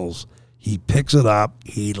ankles, he picks it up,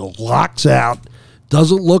 he locks out,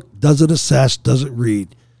 doesn't look, doesn't assess, doesn't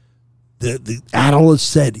read. The analyst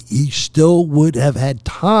said he still would have had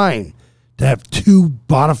time to have two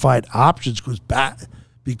bona fide options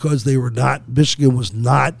because they were not, Michigan was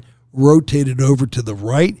not rotated over to the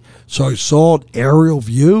right. So I saw an aerial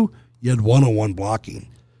view. You had one-on-one blocking.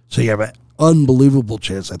 So you have an unbelievable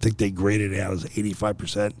chance. I think they graded it out as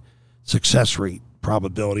 85% success rate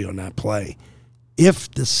probability on that play. If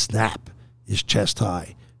the snap is chest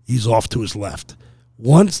high, he's off to his left.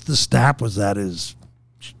 Once the snap was at his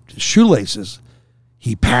shoelaces,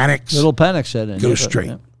 he panics. Little panic set in. Goes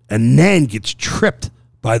straight. And then gets tripped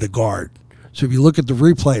by the guard. So if you look at the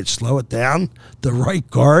replay and slow it down, the right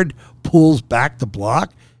guard pulls back to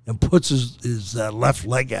block and puts his left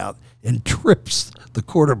leg out and trips the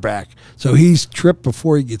quarterback. So he's tripped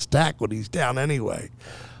before he gets tackled. He's down anyway.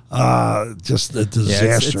 Just a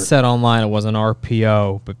disaster. It said online it was an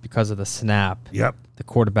RPO, but because of the snap, the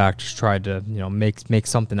quarterback just tried to make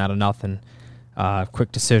something out of nothing.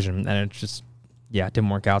 Quick decision, and it just it didn't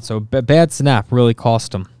work out. So bad snap really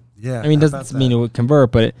cost him. Yeah, I mean, doesn't mean it would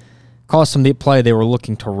convert, but it cost them the play they were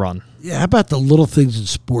looking to run. Yeah, how about the little things in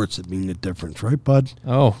sports that mean the difference, right, bud?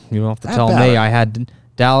 Oh, you don't have to tell me. I had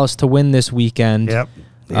Dallas to win this weekend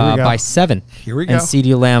by 7. Here we go. And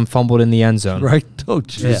CeeDee Lamb fumbled in the end zone. Right. Oh,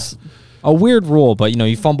 jeez. A weird rule, but,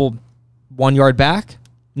 you fumbled 1 yard back,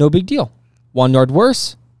 no big deal. 1 yard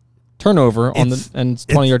worse, turnover on the and it's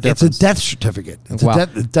 20-yard difference. It's a death certificate. It's Wow. a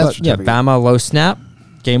death But, yeah, certificate. Bama low snap,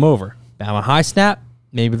 game over. Bama high snap,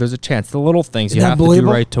 maybe there's a chance. The little things you Isn't that have to do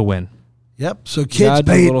unbelievable? right to win. Yep. So You kids, gotta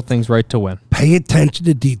do little things right to win. pay attention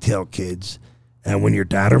to detail, kids. And when your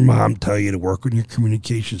dad or mom tell you to work on your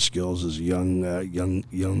communication skills as a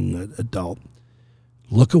young adult,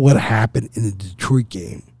 look at what happened in the Detroit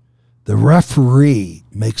game. The referee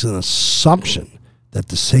makes an assumption that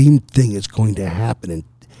the same thing is going to happen, and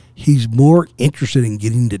he's more interested in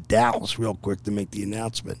getting to Dallas real quick to make the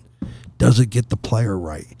announcement. Doesn't get the player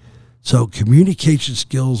right. So communication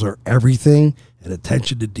skills are everything, and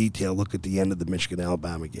attention to detail. Look at the end of the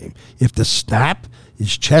Michigan-Alabama game. If the snap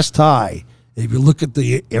is chest high, if you look at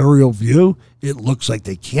the aerial view, it looks like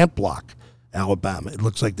they can't block Alabama. It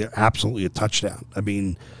looks like they're absolutely a touchdown. I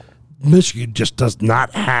mean, Michigan just does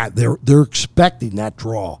not have. They're expecting that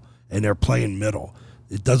draw, and they're playing middle.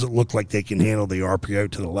 It doesn't look like they can handle the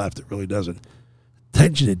RPO to the left. It really doesn't.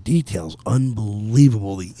 Attention to details,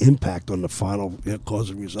 unbelievable. The impact on the final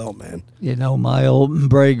causing result, man. You know, my old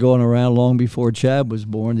braid going around long before Chad was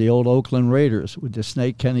born, the old Oakland Raiders with the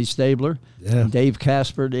snake Kenny Stabler. Yeah. And Dave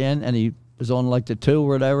Caspered in, and he was on like the 2 or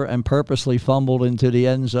whatever and purposely fumbled into the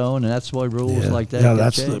end zone, and that's why rules like that Yeah, get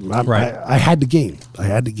that's changed. Right. I had the game. I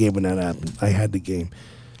had the game when that happened. I had the game.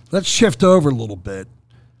 Let's shift over a little bit.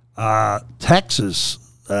 Texas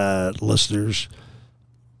listeners,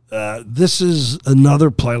 this is another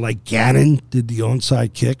play like Gannon did the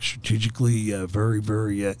onside kick, strategically very,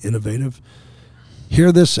 very innovative.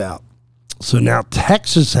 Hear this out. So now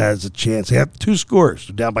Texas has a chance. They have 2 scores.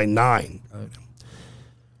 They're down by 9.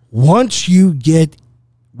 Once you get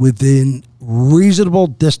within reasonable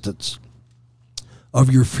distance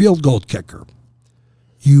of your field goal kicker,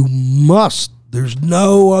 you must. There's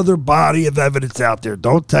no other body of evidence out there.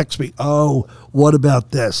 Don't text me, oh, what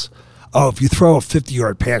about this? Oh, if you throw a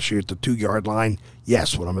 50-yard pass here at the 2-yard line,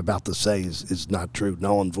 yes, what I'm about to say is not true,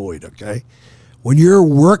 null and void, okay? When you're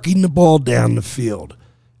working the ball down the field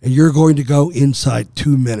and you're going to go inside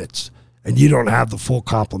 2 minutes and you don't have the full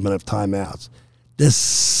complement of timeouts, the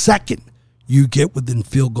second you get within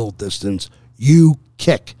field goal distance, you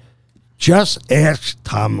kick. Just ask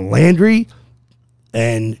Tom Landry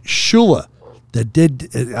and Shula that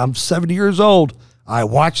did. I'm 70 years old. I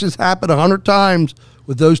watched this happen 100 times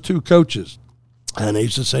with those 2 coaches. And I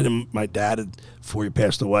used to say to my dad before he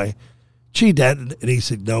passed away, gee, Dad, and he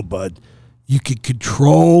said, no, bud, you can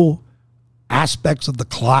control aspects of the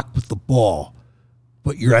clock with the ball,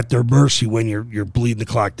 but you're at their mercy when you're bleeding the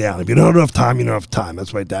clock down. If you don't have enough time, you don't have time.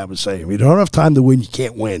 That's what my dad was saying. If you don't have enough time to win, you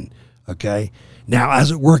can't win, okay? Now, as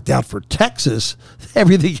it worked out for Texas,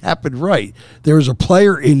 everything happened right. There was a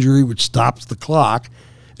player injury which stops the clock,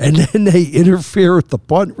 and then they interfere with the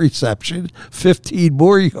punt reception, 15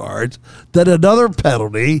 more yards, then another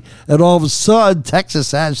penalty, and all of a sudden, Texas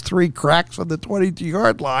has 3 cracks on the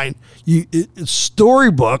 22-yard line. It's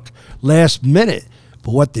storybook last minute.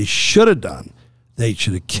 But what they should have done, they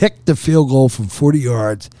should have kicked the field goal from 40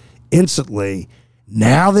 yards instantly.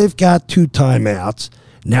 Now they've got 2 timeouts.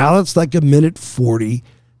 Now it's like a minute 40,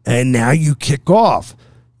 and now you kick off.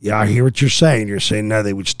 Yeah, I hear what you're saying. You're saying, no,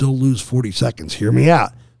 they would still lose 40 seconds. Hear me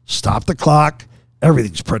out. Stop the clock.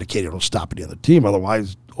 Everything's predicated on stopping the other team.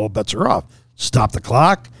 Otherwise, all bets are off. Stop the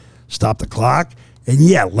clock. And,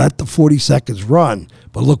 yeah, let the 40 seconds run.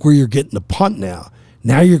 But look where you're getting the punt now.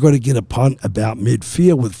 Now you're going to get a punt about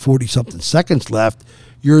midfield with 40-something seconds left.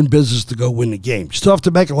 You're in business to go win the game. You still have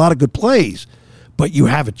to make a lot of good plays, but you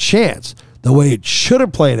have a chance. The way it should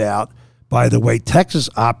have played out, by the way Texas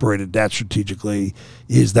operated that strategically,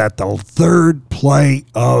 is that the third play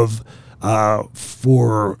of help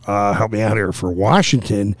me out here, for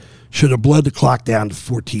Washington should have bled the clock down to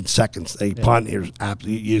 14 seconds. They punt,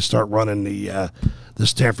 you start running the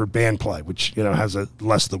Stanford band play, which has a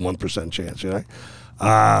less than 1% chance,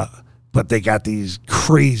 but they got these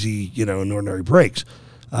crazy, ordinary breaks.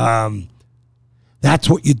 That's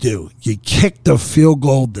what you do. You kick the field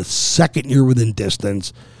goal the second you're within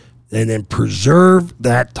distance, and then preserve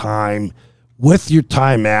that time with your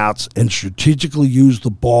timeouts and strategically use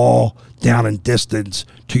the ball down in distance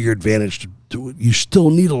to your advantage. You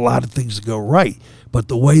still need a lot of things to go right, but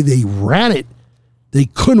the way they ran it, they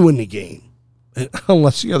couldn't win the game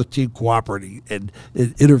unless the other team cooperated and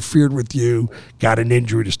it interfered with you, got an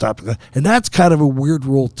injury to stop the. And that's kind of a weird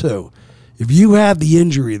rule too. If you have the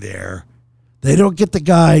injury there, they don't get the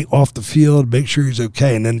guy off the field, make sure he's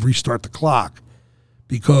okay, and then restart the clock,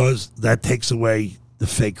 because that takes away the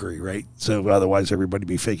fakery, right? So otherwise, everybody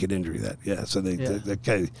be faking injury. Okay.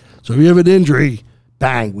 So if you have an injury,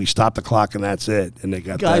 bang, we stop the clock, and that's it. And they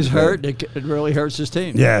got Guys that hurt. It really hurts his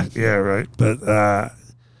team. Yeah, right. But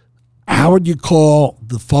How would you call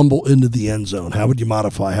the fumble into the end zone? How would you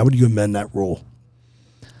modify? How would you amend that rule?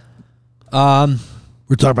 We're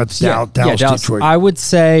talking about Dallas, Detroit. I would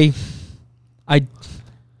say, I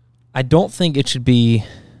don't think it should be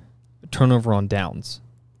a turnover on downs,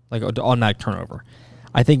 like an automatic turnover.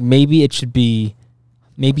 I think maybe it should be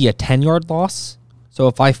maybe a 10-yard loss. So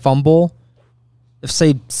if I fumble, if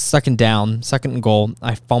say second down, second and goal,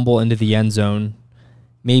 I fumble into the end zone,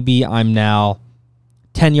 maybe I'm now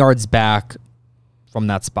 10 yards back from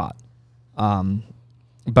that spot.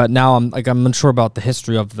 But now I'm unsure about the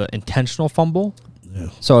history of the intentional fumble. Yeah.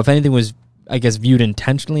 So if anything was, I guess, viewed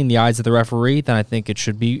intentionally in the eyes of the referee, then I think it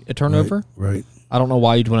should be a turnover. Right. I don't know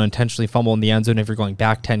why you'd want to intentionally fumble in the end zone if you're going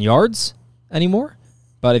back 10 yards anymore.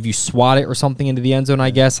 But if you swat it or something into the end zone,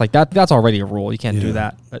 I guess, like that's already a rule. You can't do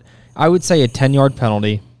that. But I would say a 10-yard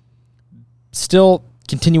penalty. Still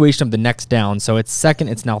continuation of the next down. So it's second,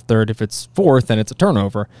 it's now third. If it's fourth, then it's a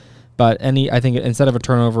turnover. But I think instead of a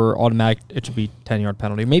turnover, automatic, it should be 10-yard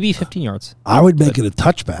penalty. Maybe 15 yards. I would make it a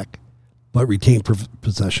touchback, but retain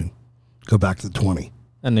possession. Go back to 20.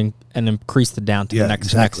 And increase the down to the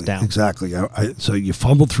next down. Exactly. So you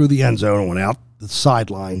fumbled through the end zone and went out the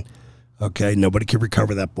sideline. Okay, nobody can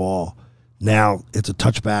recover that ball. Now it's a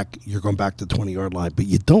touchback. You're going back to the 20-yard line, but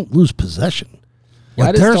you don't lose possession. Yeah,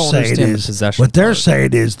 What they're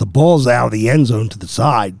saying is the ball's out of the end zone to the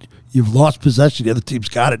side. You've lost possession. The other team's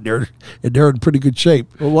got it, and they're in pretty good shape.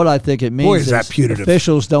 Well, what I think it means Boy, is that punitive.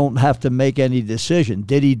 Officials don't have to make any decision.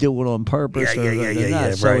 Did he do it on purpose or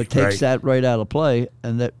not? So right, it takes that right out of play,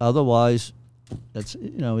 and that otherwise, that's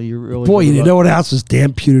you really. Boy, you know what else is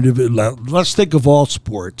damn punitive? Let's think of all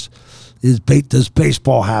sports. Does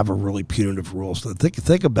baseball have a really punitive rule? So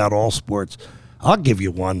think about all sports. I'll give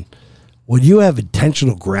you one. When you have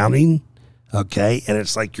intentional grounding, okay, and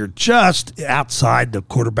it's like you're just outside the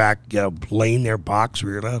quarterback, lane their box,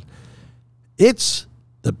 where you're not, it's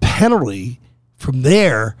the penalty from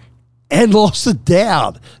there and lost it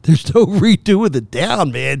down. There's no redoing the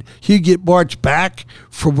down, man. You get marched back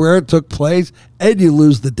from where it took place, and you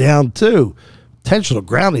lose the down too. Intentional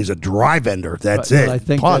grounding is a drive ender. That's it. But I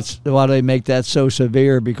think that's why they make that so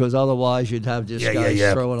severe, because otherwise you'd have just guys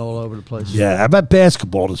throwing all over the place. Yeah. How about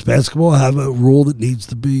basketball? Does basketball have a rule that needs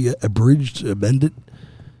to be abridged, amended?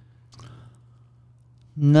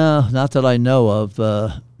 No, not that I know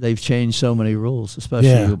of. They've changed so many rules,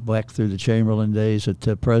 especially back through the Chamberlain days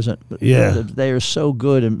to present. But they are so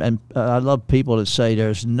good, and I love people that say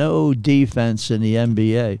there's no defense in the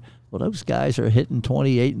NBA. Well, those guys are hitting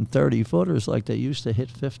 28 and 30 footers like they used to hit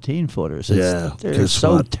 15 footers. They're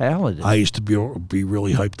so talented. I used to be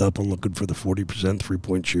really hyped up on looking for the 40%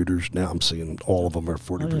 3-point shooters. Now I'm seeing all of them are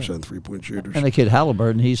 40% 3-point shooters. And the kid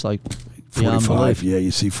Halliburton, he's like 45. Yeah,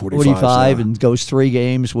 you see 45. 45 and goes 3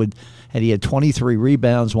 games and he had 23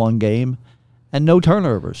 rebounds one game and no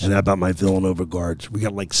turnovers. And how about my Villanova guards? We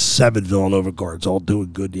got like 7 Villanova guards all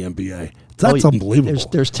doing good in the NBA. That's unbelievable.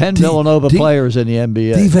 There's 10 Villanova players in the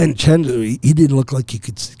NBA. DiVincenzo, he didn't look like he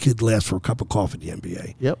could last for a cup of coffee in the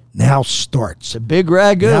NBA. Yep. Now starts. The big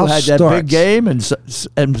Ragu had that big game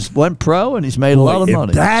and went pro, and he's made a lot of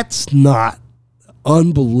money. That's not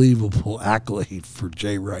unbelievable accolade for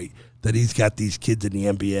Jay Wright that he's got these kids in the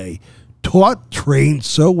NBA trained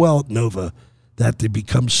so well at Nova that they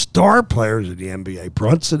become star players in the NBA.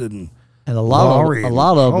 Brunson and a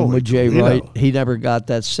lot of them with Jay Wright, he never got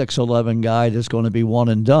that 6'11" guy that's going to be one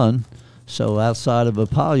and done. So outside of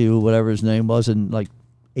Apayu, whatever his name was, in like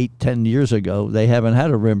 8-10 years ago, they haven't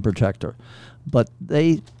had a rim protector. But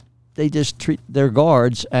they just treat their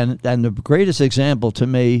guards, and the greatest example to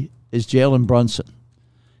me is Jalen Brunson.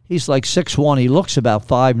 He's like 6'1". He looks about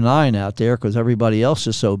 5'9" out there because everybody else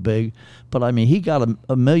is so big. But, I mean, he got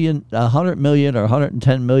 $100 million or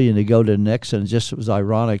 $110 million to go to the Knicks, and it just was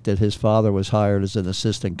ironic that his father was hired as an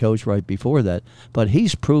assistant coach right before that. But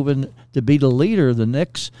he's proven to be the leader of the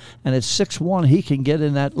Knicks, and at 6'1", he can get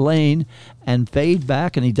in that lane and fade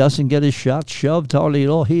back, and he doesn't get his shot shoved hardly at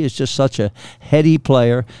all. He is just such a heady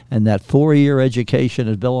player, and that 4-year education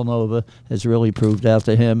at Villanova has really proved out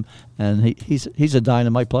to him, and he's a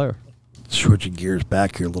dynamite player. Switching gears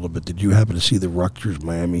back here a little bit, did you happen to see the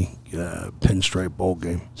Rutgers-Miami Pinstripe Bowl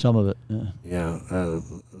game? Some of it, yeah.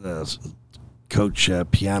 Coach,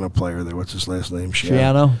 piano player there, what's his last name?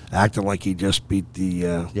 Schiano. Acting like he just beat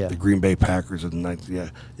the Green Bay Packers in the ninth. Yeah,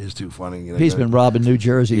 it's too funny. He's been robbing New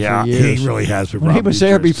Jersey for years. Yeah, he really has been when robbing he was New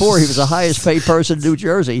there Jersey. before, he was the highest paid person in New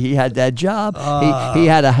Jersey. He had that job. He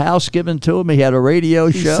had a house given to him. He had a radio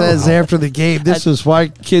show. He says after the game, this is why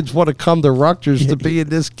kids want to come to Rutgers to be in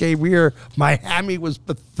this game here. Miami was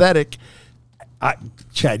pathetic.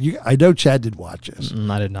 Chad, I know Chad did watch this.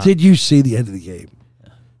 I did not. Did you see the end of the game?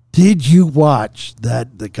 Did you watch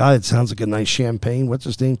that? The guy that sounds like a nice champagne. What's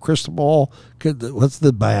his name? Cristobal. What's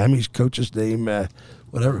the Miami's coach's name?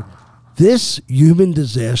 Whatever. This human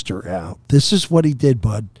disaster out. This is what he did,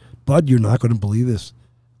 Bud. Bud, you're not going to believe this,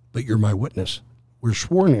 but you're my witness. We're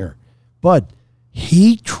sworn here. Bud,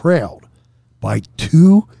 he trailed by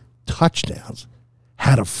 2 touchdowns,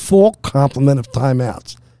 had a full complement of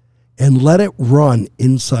timeouts, and let it run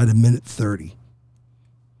inside a minute 30.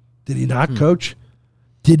 Did he not, Coach?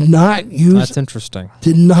 Did not use. That's interesting.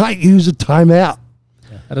 Did not use a timeout.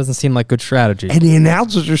 That doesn't seem like good strategy. And the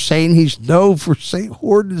announcers are saying he's known for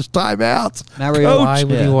hoarding his timeouts. Mario, Coach, Why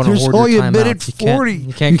would you want to there's hoard only your a minute timeouts? 40.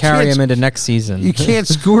 You can't carry him into next season. You can't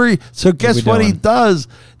score. So guess we what he doing? does?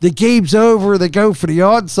 The game's over. They go for the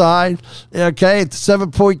onside. Okay, it's a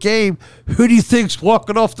 7-point game. Who do you think's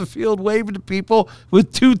walking off the field waving to people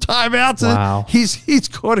with 2 timeouts? Wow. He's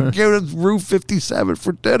going to go to Route 57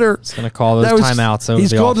 for dinner. He's going to call those timeouts over He's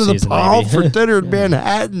the going to the offseason, Palm maybe. for dinner in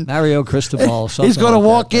Manhattan. Mario Cristobal. He's going to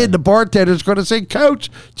walk in. The bartender's going to say, "Coach,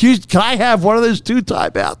 can I have one of those 2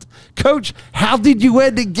 timeouts? Coach, how did you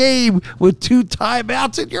end the game with 2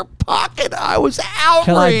 timeouts in your pocket? I was outraged.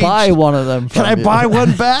 Can I buy one of them? Can from I you? buy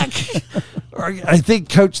one back?" Or I think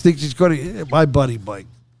Coach thinks he's going to. My buddy Mike,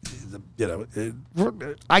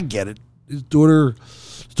 I get it. His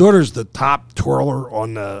daughter's the top twirler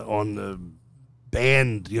on the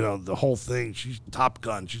band. The whole thing. She's Top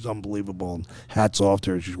Gun. She's unbelievable. And hats off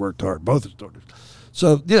to her. She's worked hard. Both his daughters.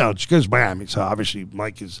 So she goes to Miami. So obviously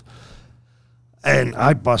Mike is. And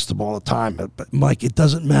I bust them all the time. But Mike, it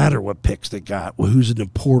doesn't matter what picks they got, who's in the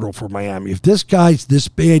portal for Miami. If this guy's this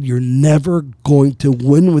bad, you're never going to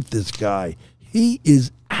win with this guy. He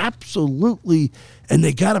is absolutely, and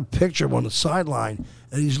they got a picture of him on the sideline,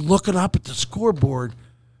 and he's looking up at the scoreboard.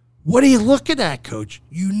 What are you looking at, Coach?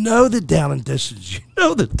 You know the down and distance. You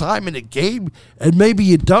know the time in the game, and maybe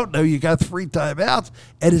you don't know. You got 3 timeouts,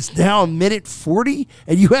 and it's now a minute 40,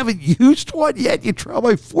 and you haven't used one yet. You trail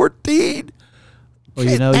by 14. Well,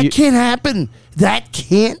 That can't happen. That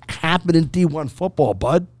can't happen in D1 football,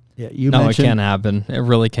 bud. Yeah, you No, it mentioned can't happen. It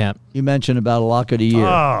really can't. you mentioned about a lock of the year.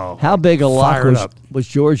 Oh, How big a lock fired up. was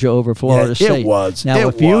Georgia over Florida Yeah, it State? was. Now, It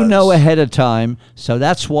if you know was. ahead of time, so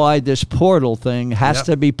that's why this portal thing has Yep.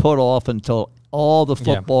 to be put off until all the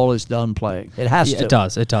Yeah. football is done playing. It has Yeah, to. it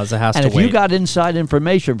does. It does. It has And to if wait. you got inside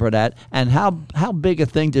information for that, and how big a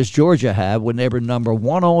thing does Georgia have when they were number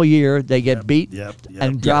 1 all year? They get beat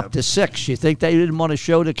and dropped to 6. You think they didn't want to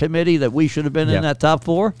show the committee that we should have been in Yeah. that top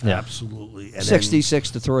 4? Yeah. Absolutely. And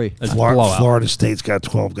 66-3. It's Florida, blowout. Florida State's got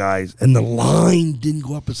 12 guys, and the line didn't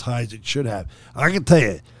go up as high as it should have. I can tell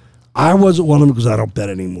you, I wasn't one of them because I don't bet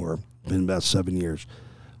anymore. It's been about 7 years.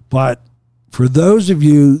 But for those of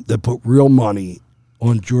you that put real money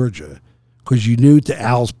on Georgia, because you knew, to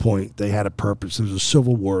Al's point, they had a purpose. There was a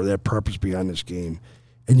civil war. They had purpose behind this game.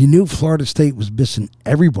 And you knew Florida State was missing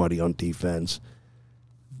everybody on defense.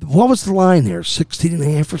 What was the line there?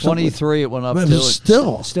 16.5 or something? 23 it went up But it to.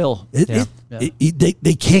 was still.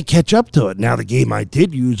 They can't catch up to it. Now, the game I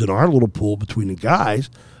did use in our little pool between the guys,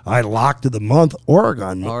 I locked of the month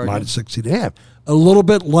Oregon. Minus 16.5. A little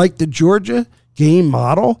bit like the Georgia game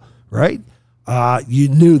model, right? You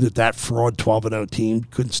knew that fraud 12-0 team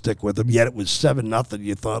couldn't stick with them, yet it was 7-0.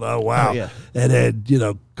 You thought, oh, wow. Oh, yeah. And then,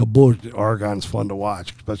 Kaboom, Oregon's fun to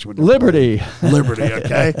watch, especially when they're Liberty. playing. Liberty,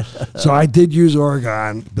 okay? So I did use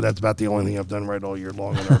Oregon, but that's about the only thing I've done right all year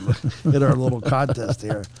long in our little contest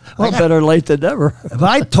here. Well, better late than never. If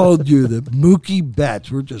I told you that Mookie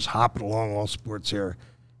Betts, we're just hopping along all sports here,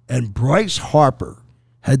 and Bryce Harper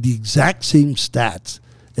had the exact same stats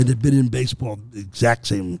and had been in baseball the exact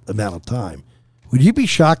same amount of time, would you be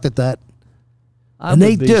shocked at that? And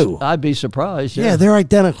they do. I'd be surprised. Yeah, they're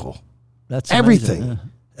identical. That's Everything. amazing,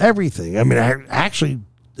 Everything. I mean, actually,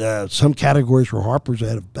 some categories were Harper's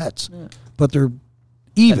ahead of Betts, but they're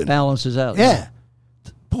yeah. even. That balances out. Yeah.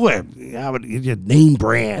 Boy, how would you name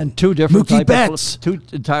brand? And two different Mookie type Betts. of two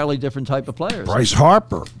entirely different type of players. Bryce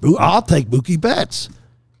Harper. I'll take Mookie Betts.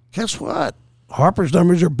 Guess what? Harper's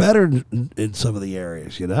numbers are better in some of the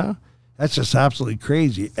areas, That's just absolutely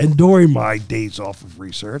crazy. And during my days off of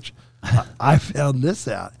research, I found this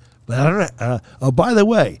out. But I don't know. Oh, by the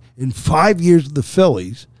way, in 5 years of the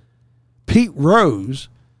Phillies, Pete Rose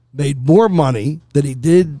made more money than he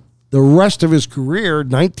did the rest of his career,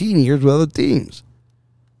 19 years with other teams.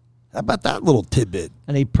 How about that little tidbit?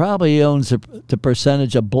 And he probably owns the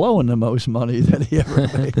percentage of blowing the most money that he ever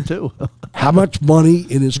made, too. How much money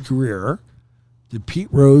in his career did Pete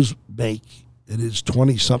Rose make in his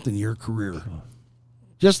 20-something year career?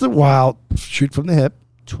 Just a wild shoot from the hip.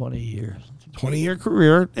 20 years. 20-year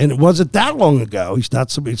career, and it wasn't that long ago. He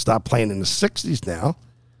stopped playing in the 60s now.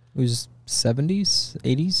 It was 70s,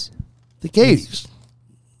 80s. The 80s.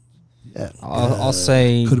 Yeah. I'll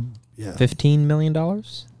say Could have. Yeah. $15 million.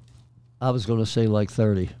 I was going to say like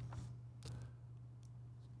 30.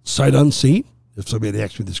 Sight unseen. If somebody had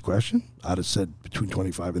asked me this question, I'd have said between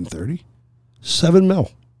 25 and 30. 7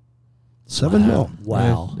 mil. 7 mil.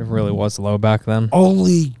 Wow. It really was low back then.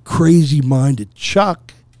 Only crazy-minded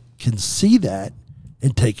Chuck can see that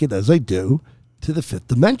and take it, as I do, to the fifth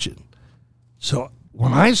dimension. So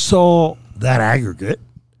when I saw that aggregate,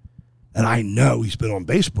 and I know he's been on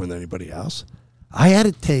base more than anybody else, I had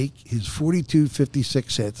to take his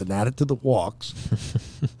 42.56 hits and add it to the walks.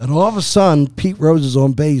 And all of a sudden, Pete Rose is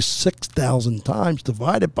on base 6,000 times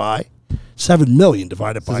divided by 7 million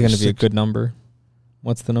divided This by is going to be a 6. good number.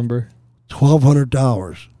 What's the number?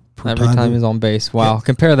 $1,200 per Every time he's on base. Wow.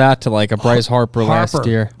 Compare that to like a Bryce Harper last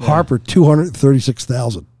year. Harper,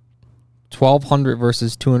 236,000. 1,200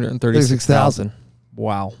 versus 236,000.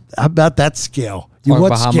 Wow. How about that scale? You Talk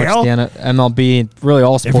want about scale? how much the MLB, really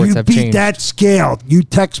all If sports you have beat changed. that scale, you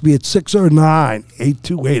text me at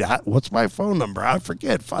 609-828. What's my phone number? I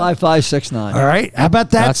forget. 5569. All right. How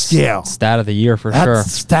about that That's scale? stat of the year for That's sure.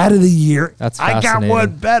 stat of the year. That's I got fascinating.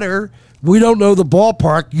 one better. We don't know the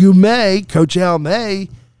ballpark. You may, Coach Al may.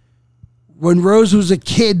 When Rose was a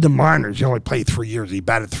kid, the minors, he only played 3 years. He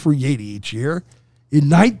batted .380 each year. In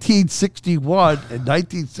 1961 and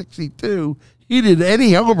 1962, he did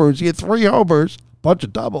any homers. He had 3 homers, bunch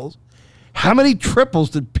of doubles. How many triples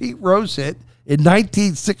did Pete Rose hit in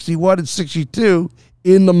 1961 and 62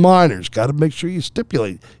 in the minors? Got to make sure you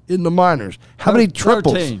stipulate in the minors. How many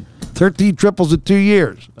triples? 13. 13 triples in 2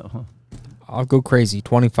 years. I'll go crazy.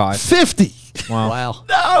 25. 50. Wow. Wow.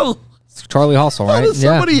 No. It's Charlie Hustle, How right? does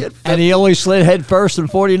somebody hit 50? And he only slid head first in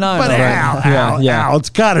 49. But already. Al, it's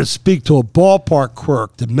got to speak to a ballpark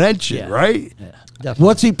quirk dimension, Yeah. right? Yeah, definitely.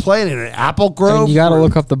 What's he playing in? An Apple Grove? And you got to or-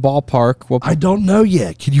 look up the ballpark. What I don't know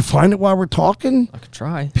yet. Can you find it while we're talking? I could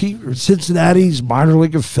try. Cincinnati's minor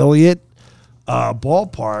league affiliate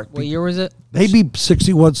ballpark. What year was it? Maybe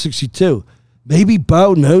 61, 62. Maybe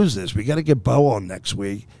Bo knows this. We got to get Bo on next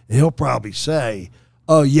week, and he'll probably say,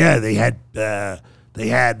 "Oh yeah, they had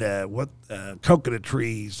coconut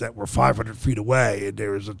trees that were 500 feet away, and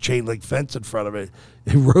there was a chain link fence in front of it."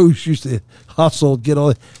 And Rose used to hustle, get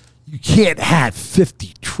all. You can't have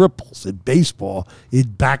 50 triples in baseball in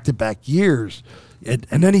back-to-back years, and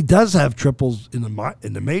then he does have triples in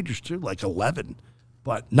the majors too, like 11,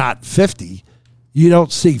 but not 50. You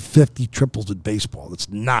don't see 50 triples in baseball. It's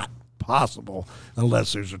not possible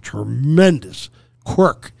unless there's a tremendous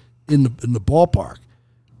quirk in the ballpark.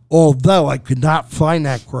 Although I could not find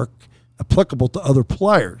that quirk applicable to other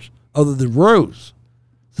players other than Rose.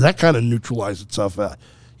 So that kind of neutralized itself out.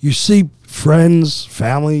 You see friends,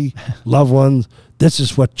 family, loved ones. This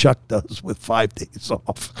is what Chuck does with 5 days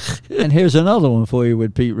off. And here's another one for you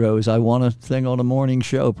with Pete Rose. I won a thing on a morning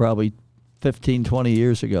show probably 15, 20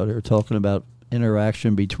 years ago. They were talking about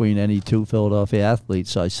interaction between any two Philadelphia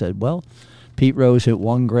athletes. I said, well, Pete Rose hit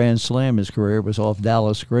one grand slam. His career was off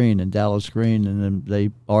Dallas Green, and then they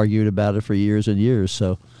argued about it for years and years.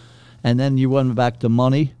 So, and then you went back to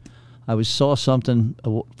money. I saw something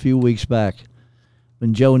a few weeks back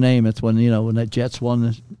when Joe Namath, when the Jets won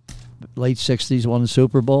the late 60s, won the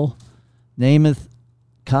Super Bowl. Namath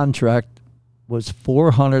contract was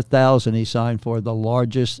 $400,000 he signed for, the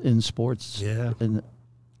largest in sports. Yeah. In,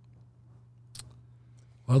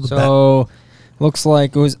 So, looks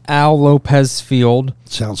like it was Al Lopez Field.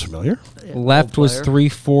 Sounds familiar. Left was player.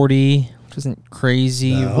 340, which isn't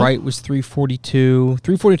crazy. No. Right was 342,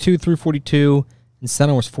 and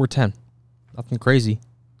center was 410. Nothing crazy.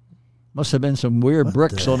 Must have been some weird What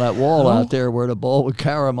bricks the on that wall hell? out there where the ball would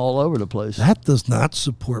carry him all over the place. That does not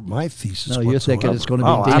support my thesis. No, you're thinking it's whatsoever.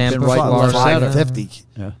 gonna be deep and right absolutely. center. 550.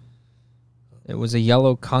 Yeah. It was a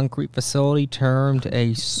yellow concrete facility termed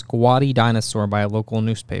a squatty dinosaur by a local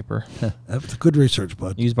newspaper, That's good research,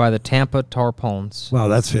 bud. used by the Tampa Tarpons. Wow,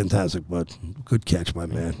 that's fantastic, bud. Good catch, my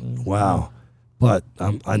man. Wow. But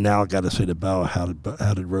I now got to say to Bo, how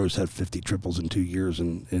did Rose have 50 triples in 2 years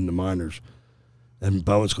in the minors? And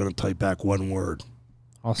Bo is going to type back one word: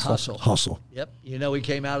 Hustle. hustle. Yep. He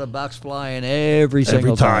came out of the box flying every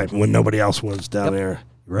single Every time when nobody else was down Yep. there,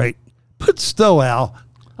 right? But still, Al,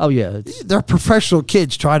 Oh, yeah. It's, they're professional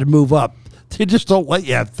kids trying to move up. They just don't let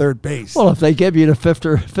you have third base. well, if they give you the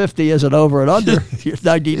 50 as an over and under,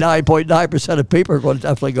 99.9% of people are going to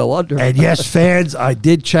definitely go under. And yes, fans, I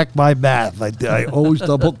did check my math. I always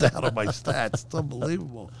double down on my stats. It's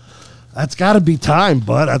unbelievable. That's got to be time,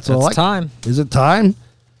 bud. That's all. It's time. Is it time?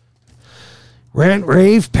 Rant,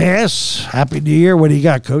 rave, pass. Happy New Year. What do you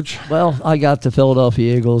got, Coach? Well, I got the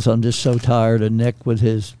Philadelphia Eagles. I'm just so tired of Nick with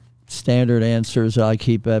his standard answers I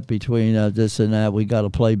keep at between this and that. We got to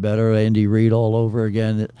play better. Andy Reid all over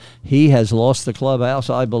again. He has lost the clubhouse,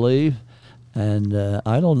 I believe, and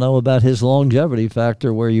I don't know about his longevity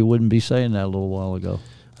factor where you wouldn't be saying that a little while ago.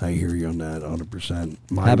 I hear you on that 100%.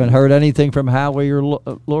 Haven't heard anything from Howie or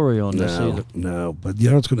Lurie on this either. No, but you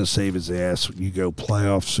know what's going to save his ass? You go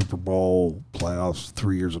playoff, Super Bowl, playoffs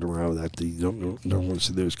 3 years in a row. You don't want to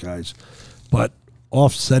see those guys. But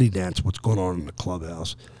offsetting that's what's going on in the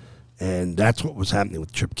clubhouse. And that's what was happening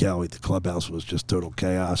with Chip Kelly. The clubhouse was just total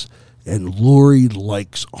chaos. And Lurie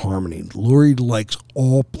likes harmony. Lurie likes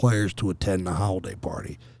all players to attend the holiday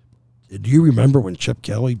party. Do you remember when Chip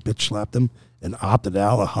Kelly bitch slapped him and opted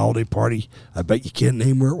out of the holiday party? I bet you can't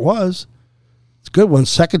name where it was. It's a good one,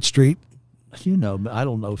 2nd Street. You know, I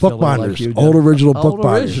don't know. Philly Bookbinders, like you do. old original Old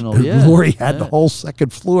Bookbinders. original, And yeah. Lurie had the Yeah. whole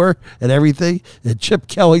 2nd floor and everything. And Chip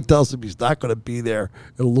Kelly tells him he's not going to be there.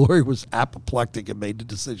 And Lurie was apoplectic and made the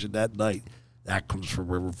decision that night. That comes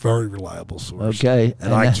from a very reliable source. Okay.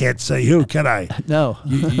 And I can't say who, can I? No.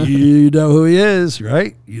 You know who he is,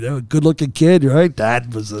 right? You know, good-looking kid, right?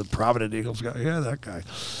 Dad was a Provident Eagles guy. Yeah, that guy.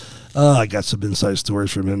 I got some inside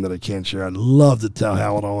stories from him that I can't share. I'd love to tell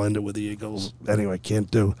how it all ended with the Eagles. Anyway,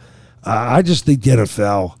 can't do. I just think the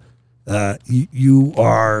NFL, you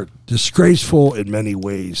are disgraceful in many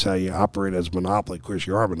ways how you operate as a monopoly. Of course,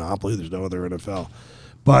 you are a monopoly. There's no other NFL.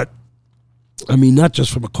 But, I mean, not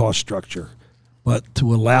just from a cost structure, but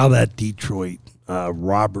to allow that Detroit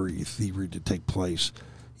robbery, thievery to take place.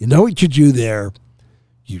 You know what you do there?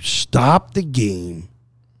 You stop the game,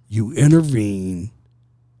 you intervene,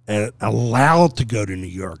 and allow it to go to New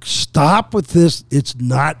York. Stop with this. It's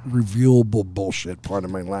not reviewable bullshit.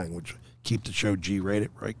 Pardon my language. Keep the show G-rated,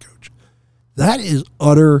 right, Coach? That is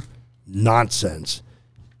utter nonsense.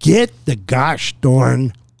 Get the gosh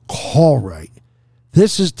darn call right.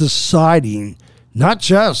 This is deciding not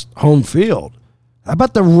just home field. How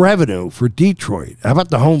about the revenue for Detroit? How about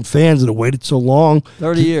the home fans that have waited so long?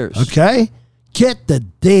 30 years. Okay? Get the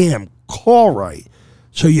damn call right.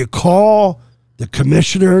 So you call the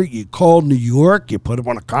commissioner, you call New York, you put him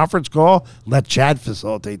on a conference call, let Chad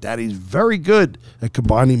facilitate that. He's very good at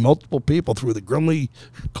combining multiple people through the Grimley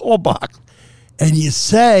call box. And you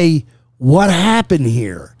say, what happened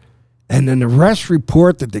here? And then the refs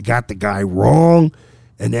report that they got the guy wrong,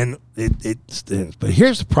 and then it stands. But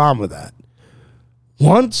here's the problem with that.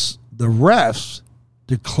 Once the refs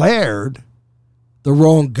declared the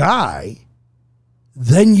wrong guy,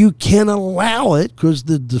 then you can't allow it, because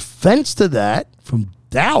the defense to that from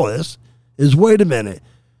Dallas is, wait a minute,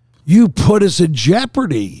 you put us in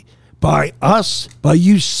jeopardy by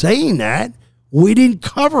you saying that. We didn't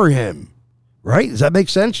cover him. Right? Does that make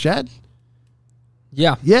sense, Chad?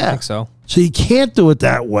 Yeah, Yeah. I think so. So you can't do it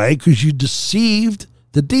that way because you deceived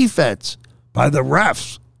the defense by the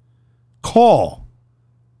refs call.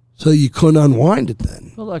 So you couldn't unwind it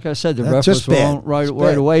then. Well, like I said, the That's ref just was wrong bad. right It's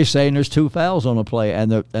bad. away, saying there's 2 fouls on the play,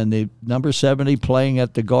 and the number 70 playing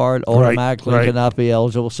at the guard automatically right. cannot be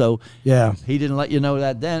eligible. So Yeah. he didn't let you know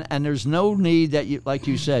that then, and there's no need that you, like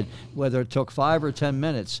you said, whether it took 5 or 10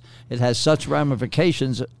 minutes, it has such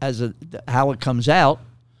ramifications as how it comes out,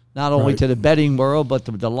 not only Right. to the betting world, but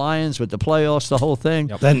the Lions with the playoffs, the whole thing.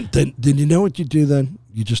 Yep. Then you know what you do then?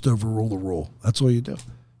 You just overrule the rule. That's all you do.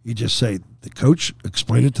 You just say, the coach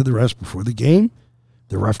explained it to the refs before the game.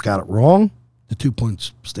 The ref got it wrong. The 2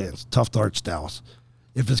 points stands. Tough darts, Dallas.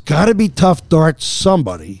 If it's got to be tough darts,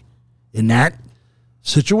 somebody in that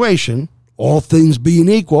situation, all things being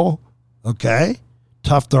equal, okay,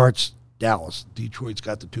 tough darts, Dallas. Detroit's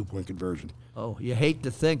got the 2-point conversion. Oh, you hate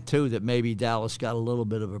to think too that maybe Dallas got a little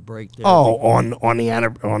bit of a break there. Oh, on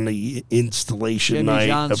the installation Jimmy night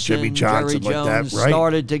Johnson, of Jimmy Johnson, Jerry like Jones that, right?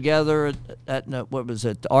 started together at what was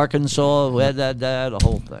it, Arkansas? We had that the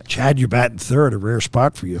whole thing. Chad, you're batting third, a rare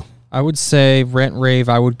spot for you. I would say rant rave.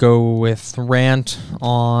 I would go with rant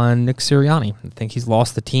on Nick Sirianni. I think he's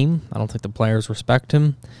lost the team. I don't think the players respect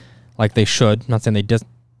him like they should. Not saying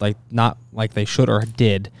they not like they should or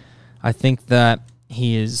did. I think that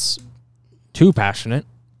he is too passionate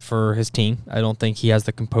for his team. I don't think he has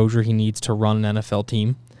the composure he needs to run an NFL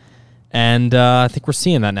team. And I think we're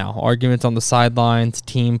seeing that now. Arguments on the sidelines,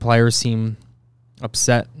 team players seem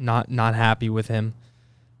upset, not happy with him.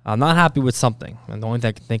 Not happy with something. And the only thing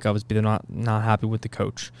I can think of is they're not happy with the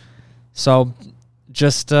coach. So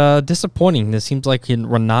just disappointing. This seems like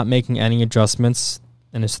we're not making any adjustments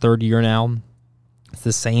in his third year now. It's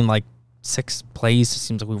the same 6 plays. It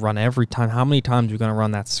seems like we run every time. How many times are we going to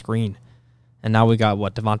run that screen? And now we got,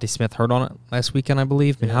 Devontae Smith hurt on it last weekend, I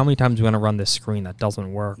believe. I mean, how many times are we going to run this screen that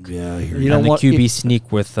doesn't work? Yeah, I hear You you. know And the what? QB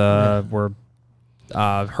sneak with where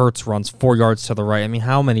Hurts runs 4 yards to the right. I mean,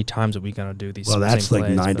 how many times are we going to do these? Well, that's same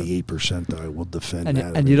like plays? 98%. I will defend And,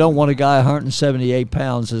 that. and you don't want a guy 178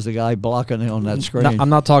 pounds as the guy blocking on that screen. No, I'm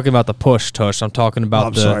not talking about the push, Tush. I'm talking about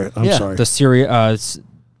I'm sorry. I'm yeah. sorry. the serious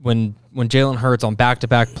when Jalen Hurts on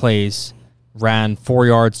back-to-back plays ran 4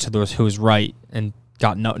 yards to his right and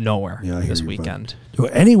got nowhere Yeah, I hear this you, bud. weekend. Do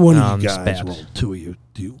any one of you It's guys, bad. well, two of you,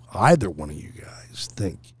 do either one of you guys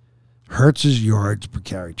think Hurts' yards per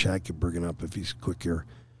carry, Chad could bring it up if he's quicker,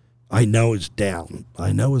 I know is down.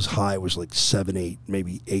 I know his high was like 7, 8,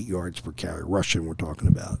 maybe 8 yards per carry, rushing we're talking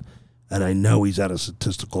about. And I know he's at a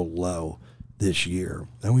statistical low this year.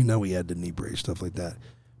 And we know he had the knee brace, stuff like that.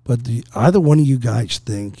 But do either one of you guys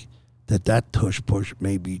think that tush push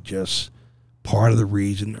may be just part of the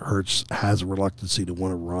reason Hurts has a reluctancy to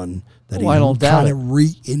want to run, that I don't he doubt kind it. of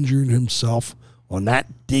re-injured himself on that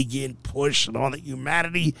dig-in push and all that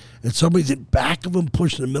humanity, and somebody's in back of him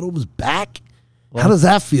pushing the middle of his back? How does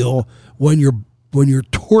that feel when your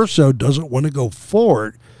torso doesn't want to go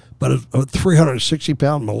forward, but a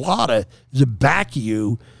 360-pound mulata is in back of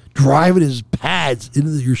you, driving his pads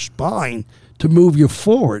into your spine to move you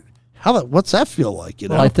forward? What's that feel like? You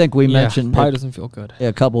know, Well, I think we mentioned probably it doesn't feel good.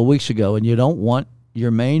 a couple of weeks ago, and you don't want your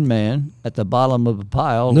main man at the bottom of the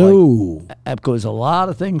pile. no. Because a lot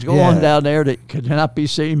of things go Yeah. on down there that cannot be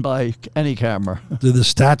seen by any camera. Do the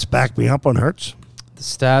stats back me up on Hurts? The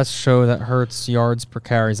stats show that Hurts' yards per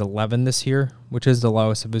carry is 11 this year, which is the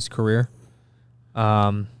lowest of his career.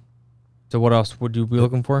 So what else would you be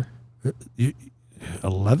looking for?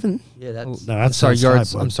 11? Yeah, that's No, that's sorry, outside,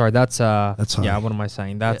 yards. bud. I'm sorry. That's high. yeah. What am I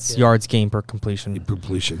saying? That's Yeah. yards gained per completion.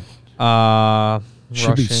 Completion.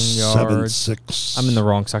 Should be Rushing 7, yards. 6. I'm in the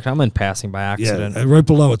wrong section. I'm in passing by Yeah, accident. and right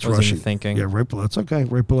below it's Wasn't even rushing. thinking. Yeah, right below. It's okay.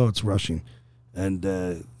 Right below it's rushing, and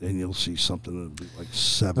you'll see something that'll be like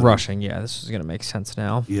 7. Rushing, yeah, this is going to make sense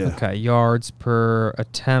now. Yeah. Okay, yards per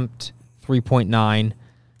attempt, 3.9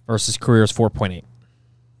 versus careers 4.8.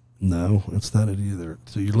 No, that's not it either.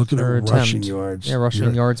 So you're looking Per at rushing attempt. yards. Yeah, rushing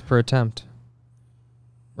You're- yards per attempt.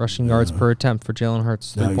 Rushing yards per attempt for Jalen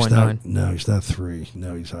Hurts, No, he's 3.9. not. No, he's not 3.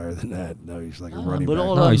 No, he's higher than that. No, he's like a running but back.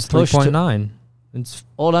 all No, them he's push to- 3.9. It's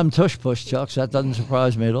all them tush push, Chucks. That doesn't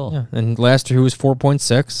surprise me at all. yeah. And last year he was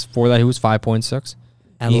 4.6. Before that he was 5.6.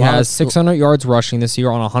 And He a lot has of- 600 yards rushing this year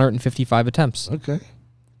on 155 attempts. Okay,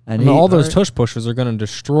 And I mean, all those alright. tush pushers are going to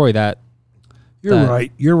destroy that. you're That-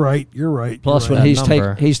 right. You're right. You're right. Plus, you're when right. That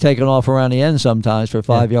he's number. taken off around the end sometimes for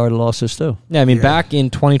 5-yard losses too. Yeah, I mean, Yeah. back in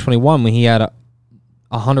 2021 when he had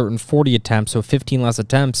 140 attempts, so 15 less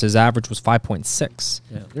attempts, his average was 5.6.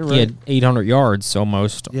 You're He right. had 800 yards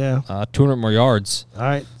almost. Yeah. 200 more yards. All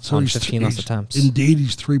right. So on he's 15 less he's- attempts. Indeed,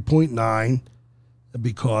 he's 3.9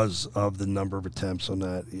 because of the number of attempts on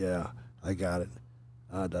that. Yeah, I got it.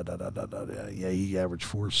 Yeah, he averaged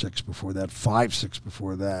 4.6 before that, 5.6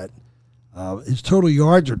 before that. His total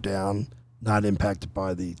yards are down, not impacted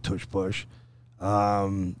by the tush push.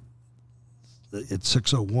 It's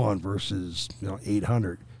 601 versus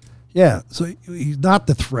 800. Yeah, so he's not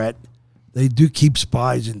the threat. They do keep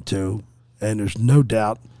spies into, and there's no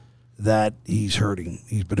doubt that he's hurting.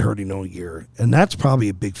 He's been hurting all year, and that's probably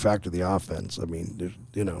a big factor of the offense. I mean, there's.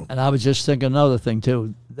 And I was just thinking another thing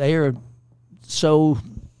too. They are so,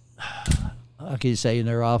 how can you say, in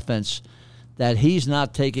their offense that he's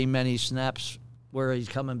not taking many snaps where he's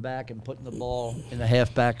coming back and putting the ball in the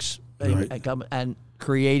halfbacks Right. and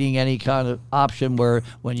creating any kind of option where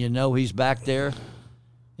when you know he's back there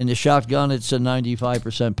in the shotgun, it's a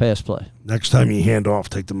 95% pass play. Next time you hand off,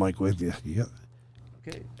 take the mic with you.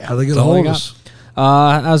 Okay. How they get a That's all hold I of got. us?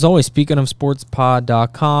 As always, speaking of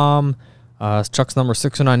sportspod.com, Chuck's number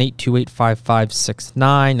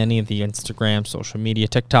 609-828-5569. Any of the Instagram, social media,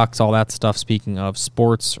 TikToks, all that stuff. Speaking of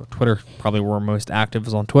sports, or Twitter, probably where we're most active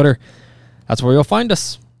is on Twitter. That's where you'll find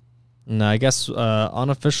us. And I guess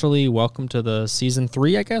unofficially, welcome to the season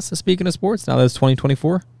 3, I guess, of Speaking of Sports. Now that it's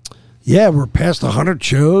 2024. Yeah, we're past 100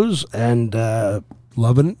 shows and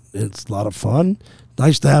loving it. It's a lot of fun.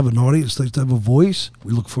 Nice to have an audience. Nice to have a voice.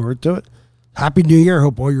 We look forward to it. Happy New Year.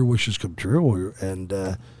 Hope all your wishes come true.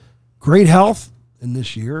 And great health in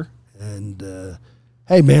this year. And,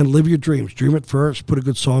 hey, man, live your dreams. Dream it first. Put a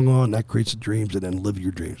good song on. That creates the dreams. And then live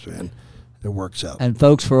your dreams, man. It works out. And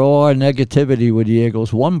folks, for all our negativity with the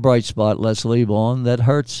Eagles, one bright spot let's leave on that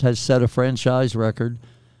Hurts has set a franchise record.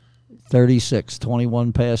 36,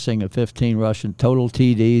 21 passing, and 15 rushing, total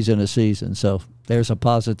TDs in a season. So there's a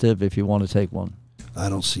positive if you want to take one. I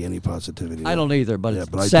don't see any positivity. I don't either, but Yeah,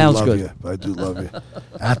 it but I sounds do love good. you. I do love you.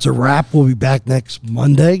 That's a wrap. We'll be back next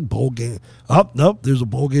Monday. Bowl game. Oh, nope. There's a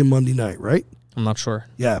bowl game Monday night, right? I'm not sure.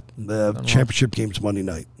 Yeah. The championship game's Monday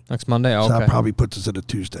night. Next Monday? So Okay. that probably puts us at a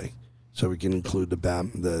Tuesday. so we can include the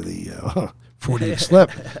 48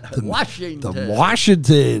 slip. The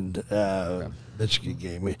Washington Michigan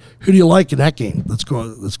game. Who do you like in that game? Let's go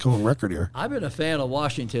on record here. I've been a fan of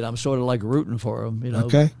Washington. I'm sort of like rooting for them,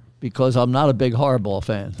 Okay. because I'm not a big Harbaugh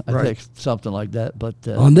fan. I Right. think something like that. But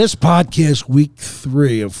On this podcast, week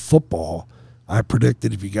 3 of football, I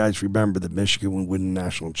predicted, if you guys remember, that Michigan would win the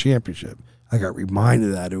national championship. I got reminded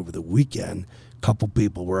of that over the weekend. A couple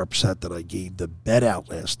people were upset that I gave the bet out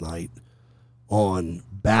last night on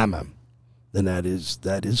Bama. And that is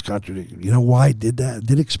contradictory. You know why I did that? I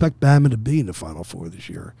didn't expect Bama to be in the Final Four this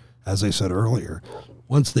year, as I said earlier.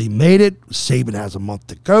 Once they made it, Saban has a month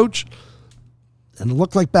to coach, and it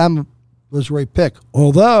looked like Bama was the right pick.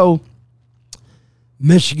 Although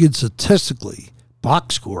Michigan statistically,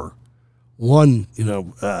 box score, won,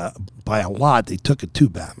 by a lot. They took it to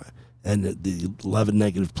Bama. And the 11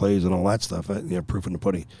 negative plays and all that stuff, proof in the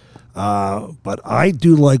pudding. But I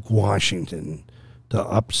do like Washington to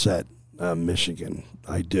upset Michigan.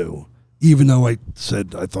 I do. Even though I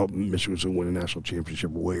said I thought Michigan was going to win a national championship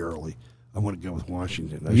way early. I want to go with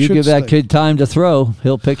Washington. you give that kid time to throw,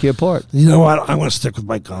 he'll pick you apart. You know what? I want to stick with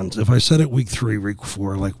my guns. If I said it week 3, week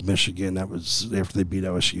 4, like Michigan, that was after they beat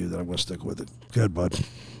OSU, then I'm going to stick with it. Good, bud.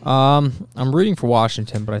 I'm rooting for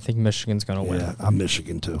Washington, but I think Michigan's going to win. Yeah, I'm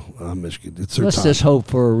Michigan, too. I'm Michigan. It's their Let's time. just hope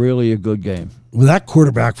for a good game. With that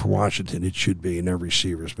quarterback for Washington, it should be, and their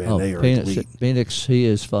receivers, man, they are elite. Phoenix, he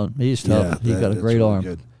is fun. He's tough. He got a that's great really arm.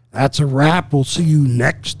 good. That's a wrap. We'll see you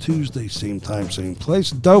next Tuesday, same time, same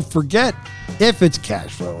place. Don't forget, if it's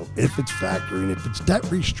cash flow, if it's factoring, if it's debt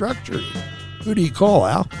restructuring, who do you call,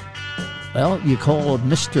 Al? Well, you call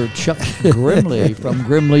Mr. Chuck Grimley from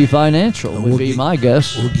Grimley Financial would be my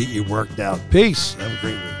guess. We'll get you worked out. Peace. Have a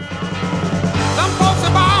great week.